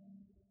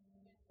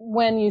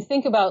when you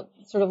think about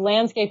sort of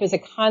landscape as a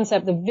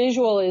concept, the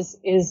visual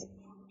is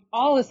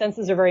all the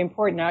senses are very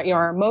important.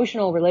 Our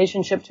emotional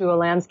relationship to a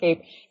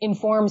landscape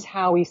informs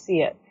how we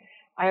see it.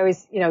 I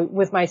always,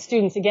 with my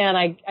students, again,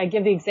 I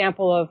give the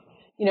example of,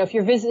 if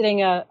you're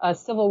visiting a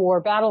Civil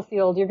War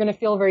battlefield, you're going to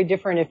feel very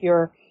different if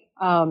you're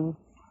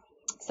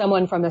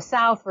someone from the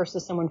South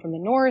versus someone from the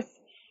North.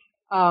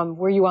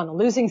 Were you on the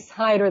losing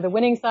side or the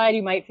winning side?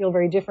 You might feel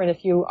very different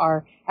if you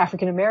are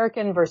African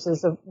American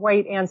versus of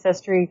white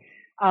ancestry.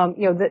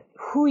 That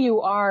who you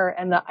are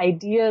and the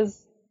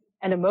ideas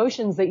and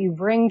emotions that you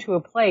bring to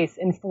a place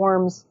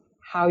informs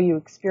how you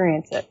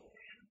experience it.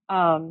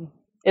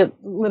 It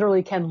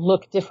literally can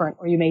look different,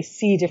 or you may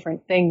see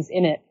different things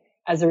in it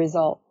as a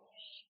result.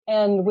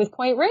 And with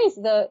Point Reyes,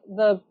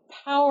 the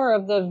power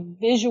of the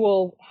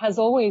visual has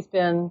always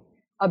been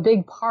a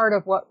big part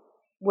of what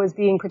was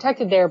being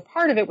protected there.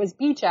 Part of it was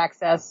beach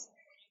access.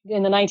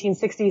 In the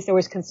 1960s, there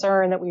was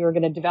concern that we were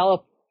going to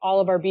develop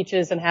all of our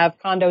beaches and have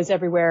condos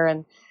everywhere.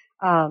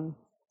 And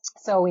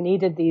so we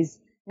needed these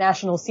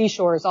national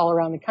seashores all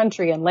around the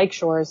country and lake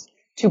shores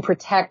to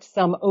protect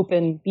some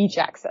open beach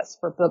access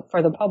for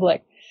the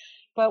public.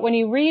 But when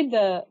you read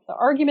the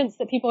arguments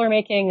that people are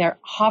making, they're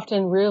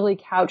often really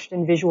couched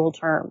in visual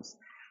terms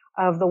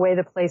of the way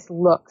the place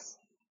looks,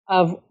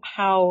 of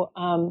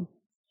how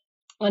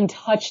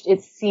untouched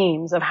it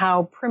seems, of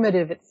how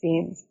primitive it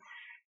seems.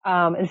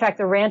 In fact,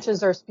 the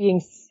ranches are being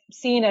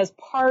seen as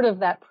part of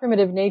that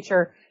primitive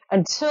nature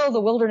until the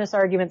wilderness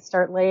arguments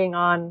start laying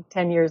on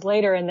 10 years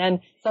later, and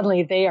then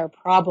suddenly they are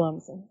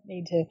problems and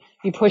need to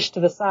be pushed to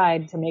the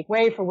side to make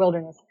way for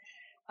wilderness.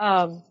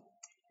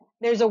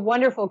 There's a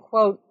wonderful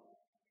quote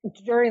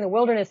during the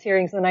wilderness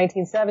hearings in the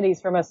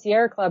 1970s from a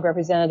Sierra Club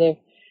representative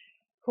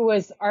who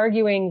was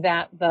arguing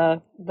that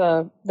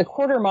the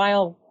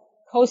quarter-mile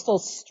coastal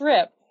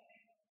strip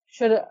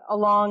should,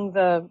 along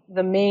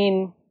the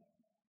main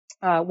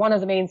one of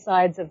the main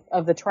sides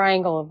of the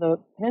triangle of the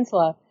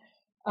peninsula,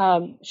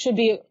 should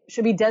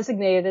be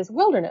designated as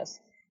wilderness.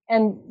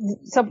 And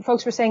some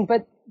folks were saying,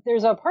 but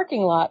there's a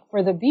parking lot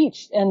for the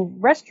beach and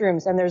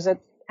restrooms, and there's an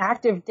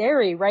active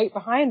dairy right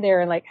behind there,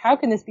 and like, how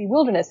can this be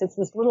wilderness? It's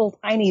this little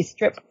tiny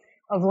strip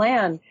of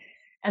land.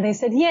 And they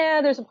said,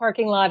 yeah, there's a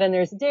parking lot and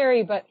there's a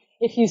dairy, but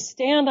if you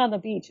stand on the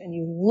beach and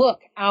you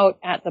look out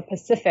at the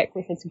Pacific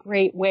with its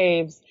great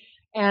waves,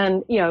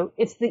 And,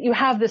 it's that you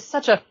have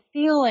such a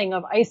feeling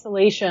of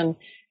isolation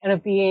and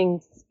of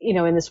being,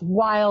 in this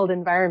wild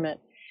environment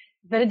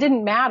that it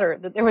didn't matter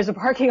that there was a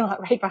parking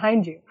lot right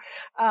behind you.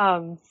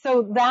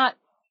 So that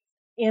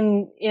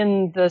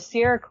in the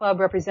Sierra Club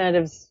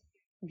representatives'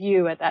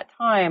 view at that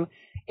time,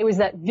 it was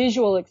that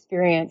visual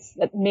experience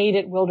that made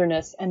it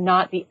wilderness and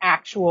not the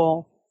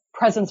actual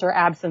presence or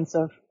absence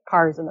of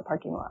cars in the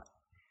parking lot.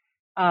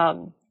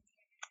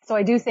 So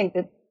I do think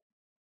that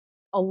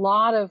a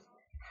lot of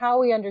how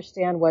we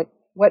understand what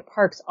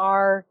parks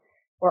are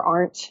or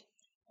aren't,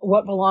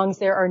 what belongs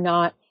there or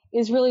not,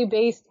 is really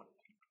based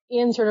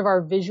in sort of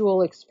our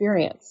visual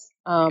experience.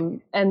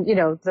 And,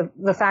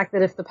 the fact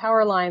that if the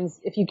power lines,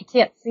 if you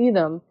can't see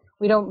them,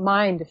 we don't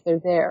mind if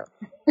they're there.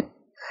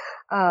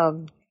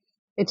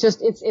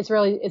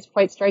 It's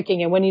quite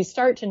striking. And when you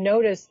start to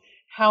notice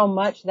how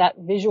much that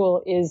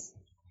visual is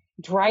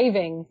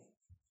driving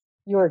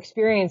your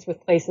experience with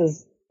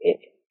places,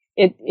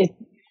 I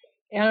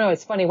don't know,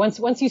 it's funny.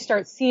 Once you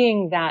start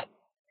seeing that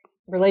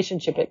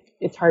relationship,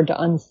 it's hard to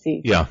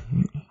unsee. Yeah.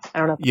 I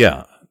don't know.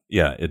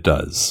 Yeah, it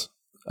does.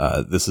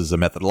 This is a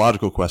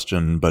methodological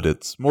question, but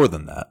it's more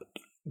than that.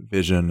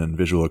 Vision and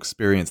visual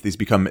experience, these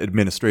become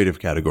administrative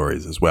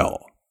categories as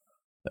well.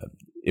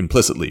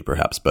 Implicitly,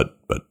 perhaps, but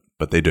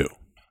they do.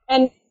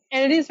 And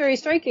it is very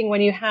striking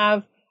when you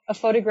have a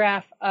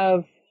photograph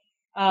of,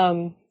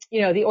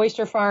 the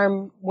oyster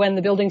farm when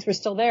the buildings were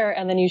still there,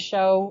 and then you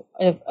show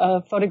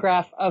a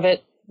photograph of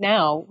it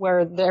now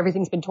where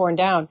everything's been torn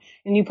down,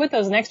 and you put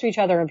those next to each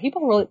other, and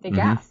people really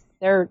gasp.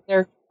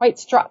 They're quite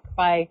struck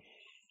by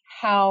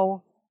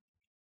how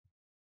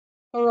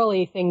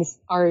thoroughly things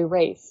are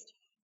erased.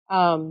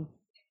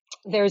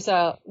 There's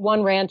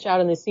one ranch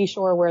out in the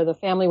seashore where the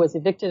family was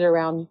evicted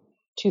around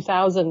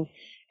 2000,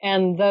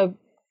 and the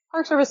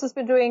Park Service has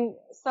been doing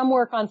some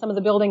work on some of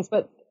the buildings,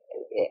 but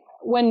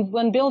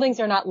when buildings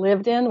are not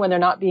lived in, when they're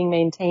not being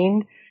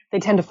maintained, they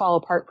tend to fall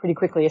apart pretty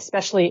quickly,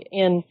 especially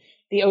in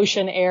the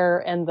ocean air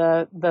and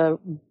the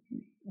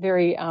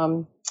very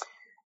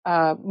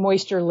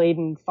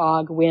moisture-laden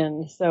fog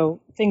wind.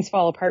 So things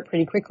fall apart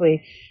pretty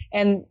quickly.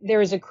 And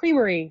there is a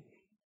creamery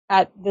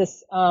at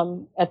this,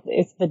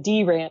 it's the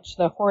D Ranch,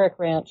 the Horick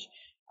Ranch,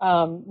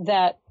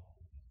 that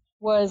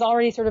was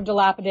already sort of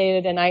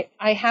dilapidated. And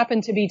I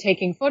happened to be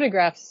taking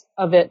photographs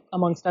of it,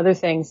 amongst other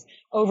things,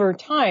 over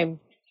time.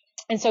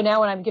 And so now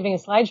when I'm giving a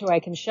slideshow, I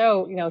can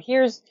show,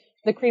 here's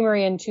the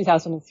creamery in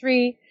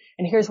 2003,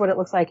 and here's what it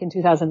looks like in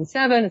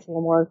 2007. It's a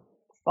little more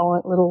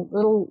fallen,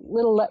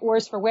 little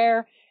worse for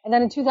wear. And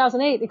then in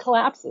 2008, it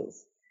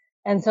collapses.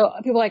 And so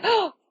people are like,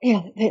 oh,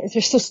 yeah,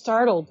 they're so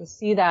startled to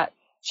see that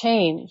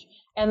change.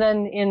 And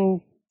then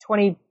in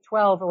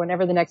 2012 or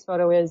whenever the next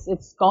photo is,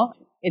 it's gone.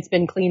 It's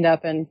been cleaned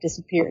up and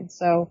disappeared.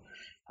 So,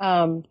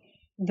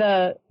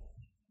 the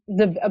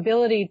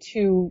ability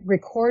to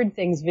record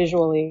things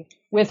visually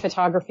with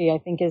photography, I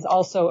think, is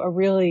also a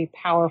really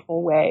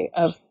powerful way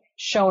of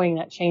showing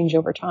that change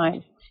over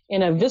time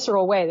in a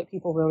visceral way that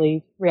people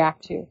really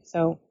react to.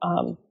 So,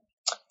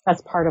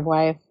 that's part of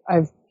why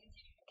I've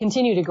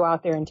continued to go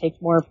out there and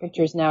take more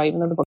pictures now, even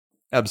though the book.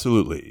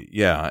 Absolutely.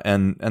 Yeah.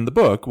 And the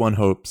book, one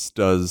hopes,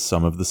 does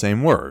some of the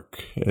same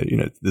work.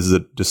 This is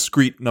a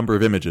discrete number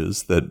of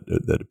images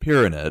that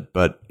appear in it,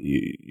 but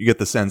you get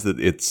the sense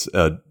that it's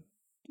a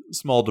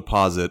small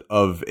deposit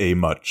of a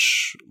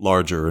much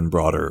larger and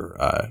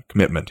broader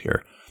commitment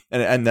here.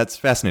 And that's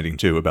fascinating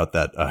too, about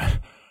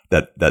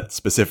that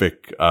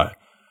specific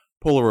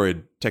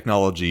Polaroid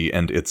technology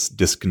and its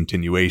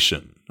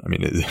discontinuation. I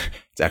mean,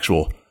 it's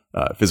actual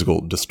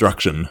physical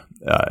destruction,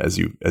 as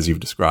you've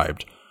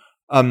described.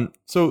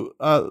 So,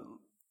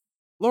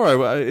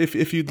 Laura,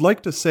 if you'd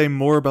like to say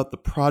more about the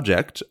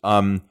project,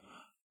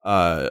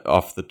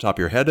 off the top of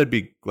your head, I'd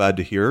be glad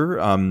to hear.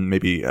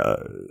 Maybe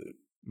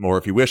more,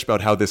 if you wish,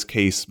 about how this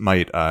case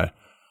might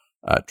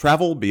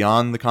travel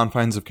beyond the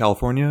confines of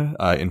California,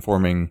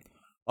 informing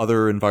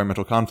other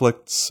environmental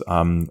conflicts,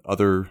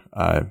 other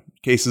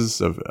cases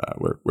of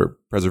where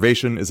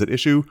preservation is at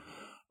issue,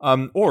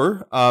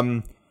 or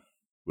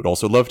would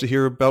also love to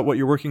hear about what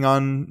you're working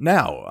on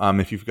now.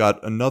 If you've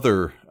got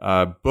another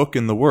book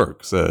in the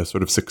works, a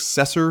sort of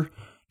successor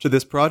to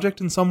this project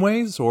in some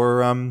ways,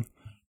 or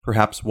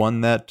perhaps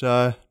one that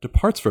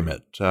departs from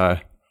it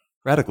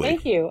radically.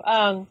 Thank you.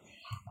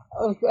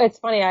 It's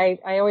funny.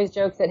 I always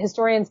joke that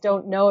historians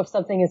don't know if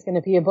something is going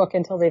to be a book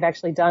until they've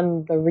actually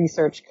done the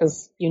research,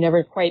 because you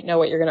never quite know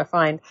what you're going to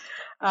find.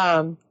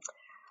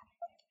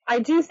 I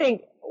do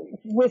think,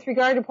 with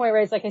regard to Point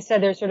Reyes, like I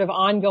said, there's sort of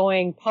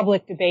ongoing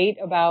public debate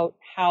about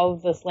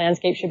how this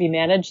landscape should be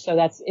managed. So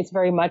it's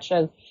very much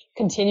a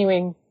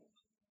continuing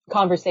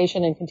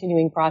conversation and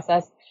continuing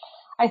process.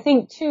 I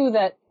think too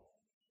that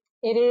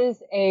it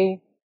is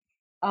a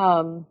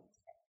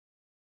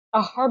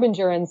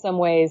harbinger in some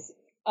ways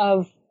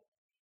of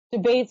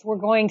debates we're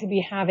going to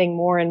be having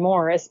more and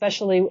more,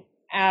 especially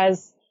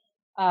as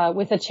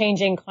with a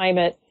changing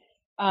climate.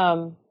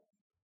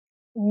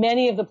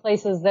 Many of the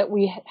places that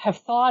we have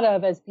thought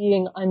of as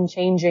being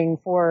unchanging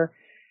for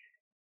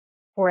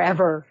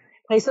forever,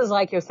 places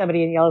like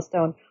Yosemite and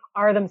Yellowstone,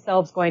 are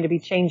themselves going to be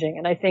changing.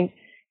 And I think,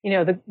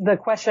 the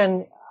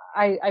question,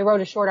 I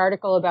wrote a short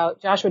article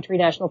about Joshua Tree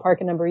National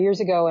Park a number of years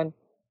ago, and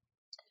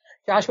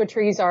Joshua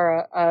trees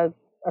are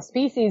a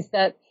species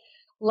that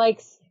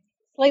likes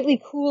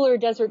slightly cooler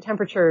desert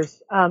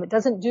temperatures. It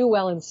doesn't do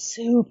well in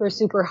super,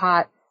 super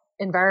hot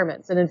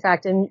environments. And in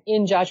fact,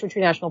 in Joshua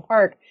Tree National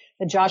Park,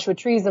 the Joshua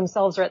trees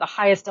themselves are at the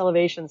highest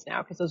elevations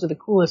now because those are the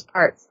coolest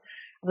parts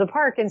of the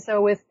park. And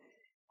so with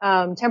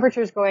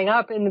temperatures going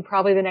up in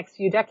probably the next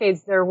few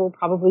decades, there will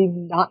probably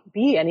not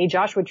be any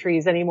Joshua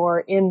trees anymore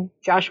in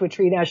Joshua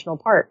Tree National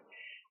Park.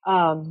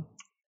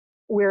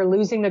 We're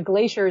losing the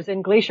glaciers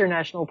in Glacier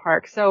National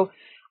Park. So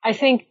I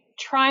think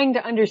trying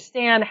to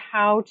understand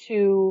how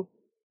to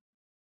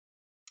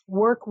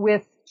work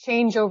with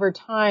change over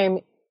time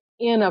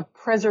in a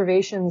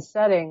preservation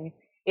setting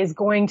is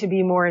going to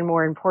be more and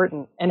more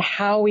important. And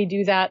how we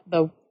do that,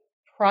 the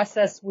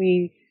process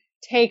we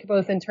take,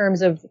 both in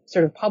terms of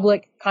sort of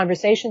public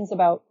conversations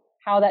about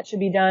how that should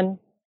be done,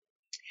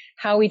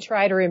 how we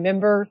try to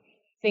remember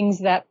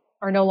things that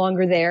are no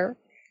longer there,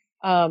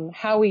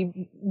 how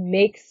we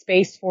make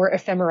space for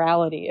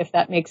ephemerality, if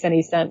that makes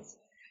any sense.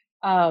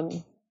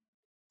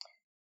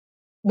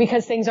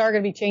 Because things are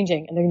going to be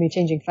changing, and they're going to be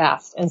changing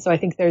fast. And so I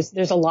think there's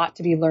a lot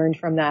to be learned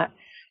from that.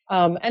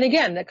 And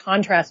again, the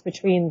contrast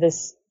between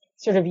this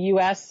sort of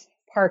U.S.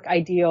 park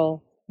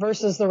ideal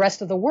versus the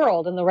rest of the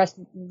world, and the rest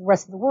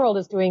of the world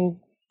is doing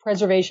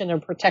preservation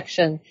and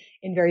protection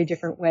in very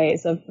different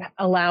ways of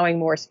allowing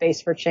more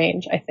space for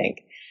change, I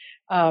think.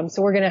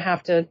 So we're going to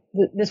have to,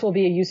 this will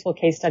be a useful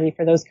case study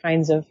for those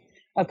kinds of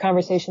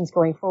conversations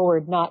going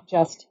forward, not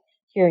just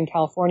here in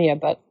California,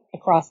 but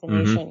across the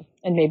nation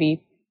and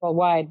maybe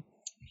worldwide.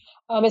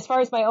 As far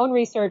as my own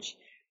research,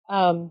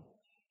 I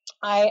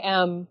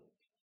am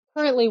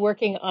currently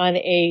working on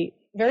a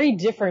very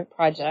different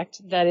project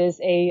that is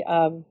a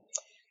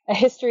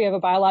history of a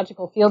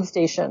biological field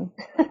station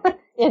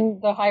in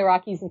the high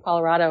Rockies in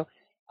Colorado.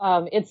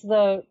 It's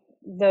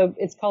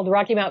called the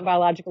Rocky Mountain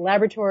Biological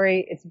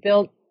Laboratory. It's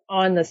built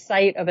on the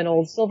site of an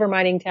old silver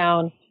mining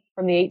town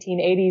from the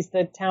 1880s.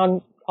 The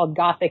town called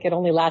Gothic. It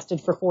only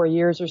lasted for 4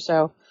 years or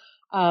so.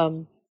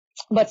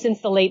 But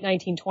since the late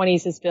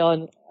 1920s, it's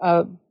been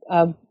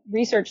a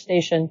research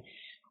station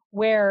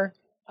where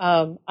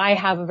I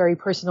have a very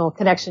personal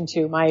connection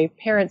to. My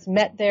parents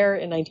met there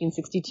in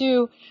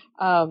 1962.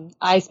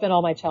 I spent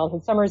all my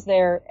childhood summers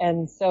there.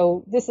 And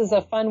so this is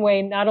a fun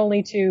way not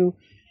only to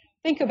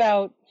think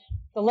about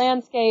the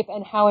landscape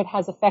and how it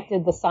has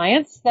affected the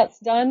science that's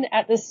done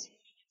at this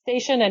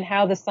station and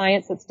how the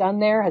science that's done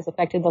there has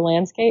affected the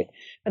landscape,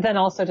 but then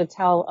also to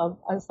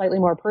tell a slightly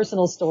more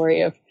personal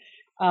story of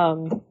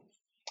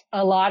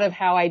a lot of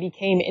how I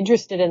became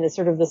interested in this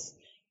sort of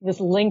this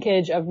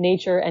linkage of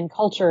nature and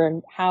culture,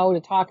 and how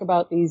to talk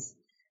about these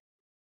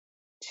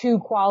two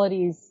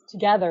qualities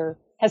together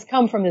has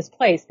come from this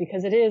place,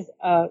 because it is,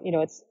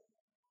 it's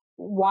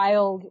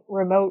wild,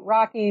 remote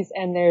Rockies,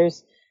 and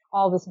there's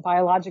all this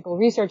biological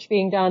research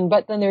being done,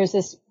 but then there's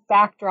this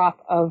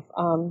backdrop of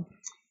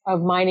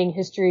mining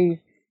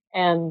history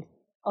and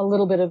a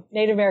little bit of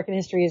Native American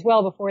history as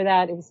well. Before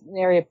that, it was an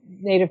area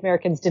Native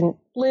Americans didn't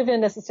live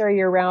in necessarily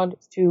year round.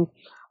 It's too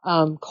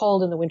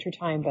cold in the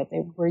wintertime, but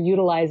they were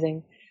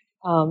utilizing.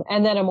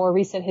 And then a more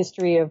recent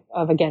history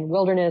of again,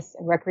 wilderness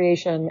and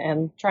recreation,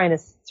 and trying to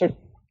sort of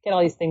get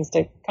all these things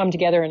to come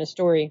together in a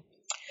story.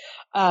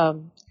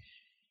 And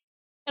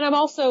I'm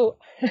also,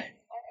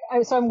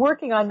 I'm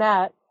working on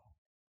that,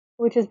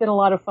 which has been a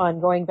lot of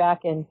fun, going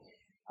back and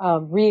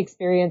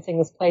re-experiencing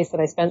this place that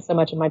I spent so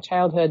much of my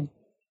childhood.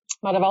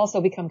 But I've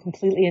also become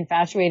completely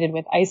infatuated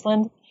with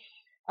Iceland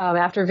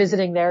after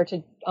visiting there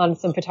on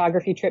some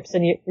photography trips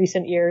in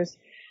recent years.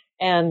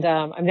 And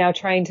I'm now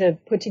trying to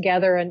put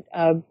together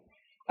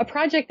a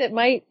project that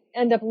might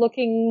end up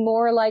looking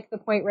more like the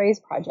Point Reyes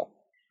project,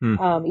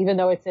 even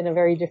though it's in a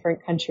very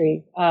different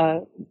country.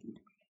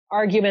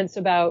 Arguments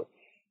about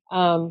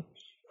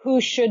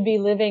who should be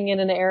living in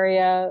an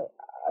area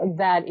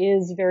that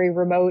is very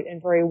remote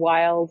and very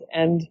wild,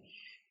 and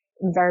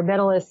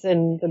environmentalists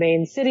in the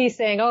main city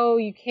saying, oh,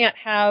 you can't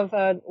have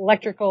an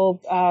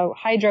electrical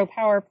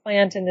hydropower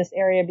plant in this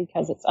area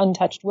because it's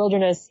untouched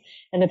wilderness.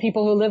 And the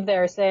people who live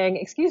there saying,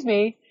 excuse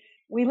me,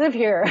 we live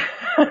here.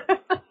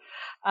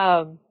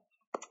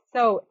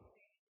 So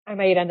I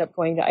might end up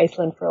going to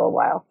Iceland for a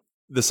while.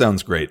 This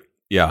sounds great.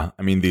 Yeah.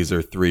 I mean, these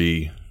are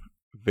three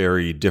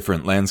very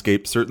different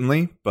landscapes,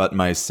 certainly, but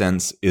my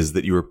sense is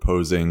that you were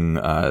posing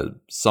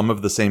some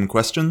of the same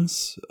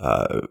questions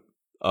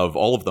of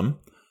all of them.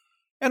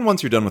 And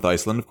once you're done with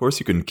Iceland, of course,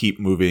 you can keep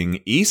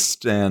moving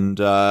east, and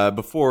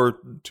before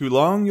too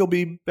long, you'll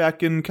be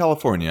back in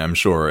California, I'm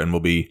sure, and we'll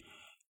be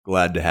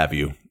glad to have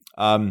you.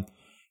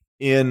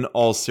 In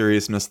all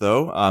seriousness,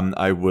 though,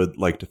 I would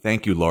like to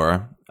thank you,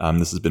 Laura.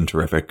 This has been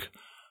terrific.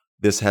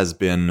 This has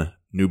been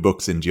New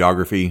Books in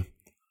Geography,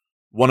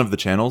 one of the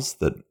channels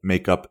that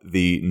make up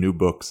the New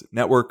Books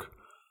Network.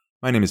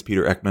 My name is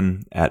Peter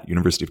Ekman at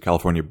University of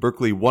California,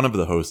 Berkeley, one of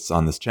the hosts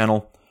on this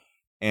channel,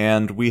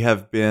 and we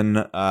have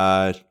been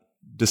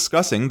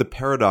discussing the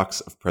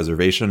paradox of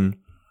preservation,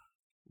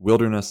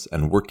 Wilderness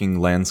and Working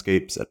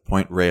Landscapes at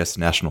Point Reyes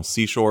National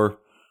Seashore.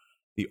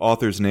 The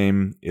author's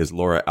name is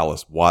Laura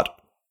Alice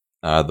Watt.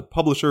 The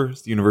publisher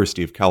is the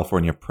University of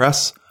California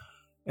Press,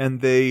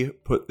 and they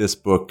put this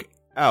book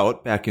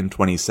out back in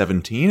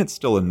 2017. It's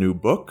still a new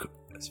book,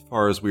 as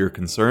far as we are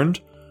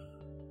concerned.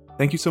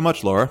 Thank you so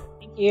much, Laura.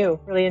 Thank you.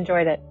 Really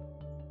enjoyed it.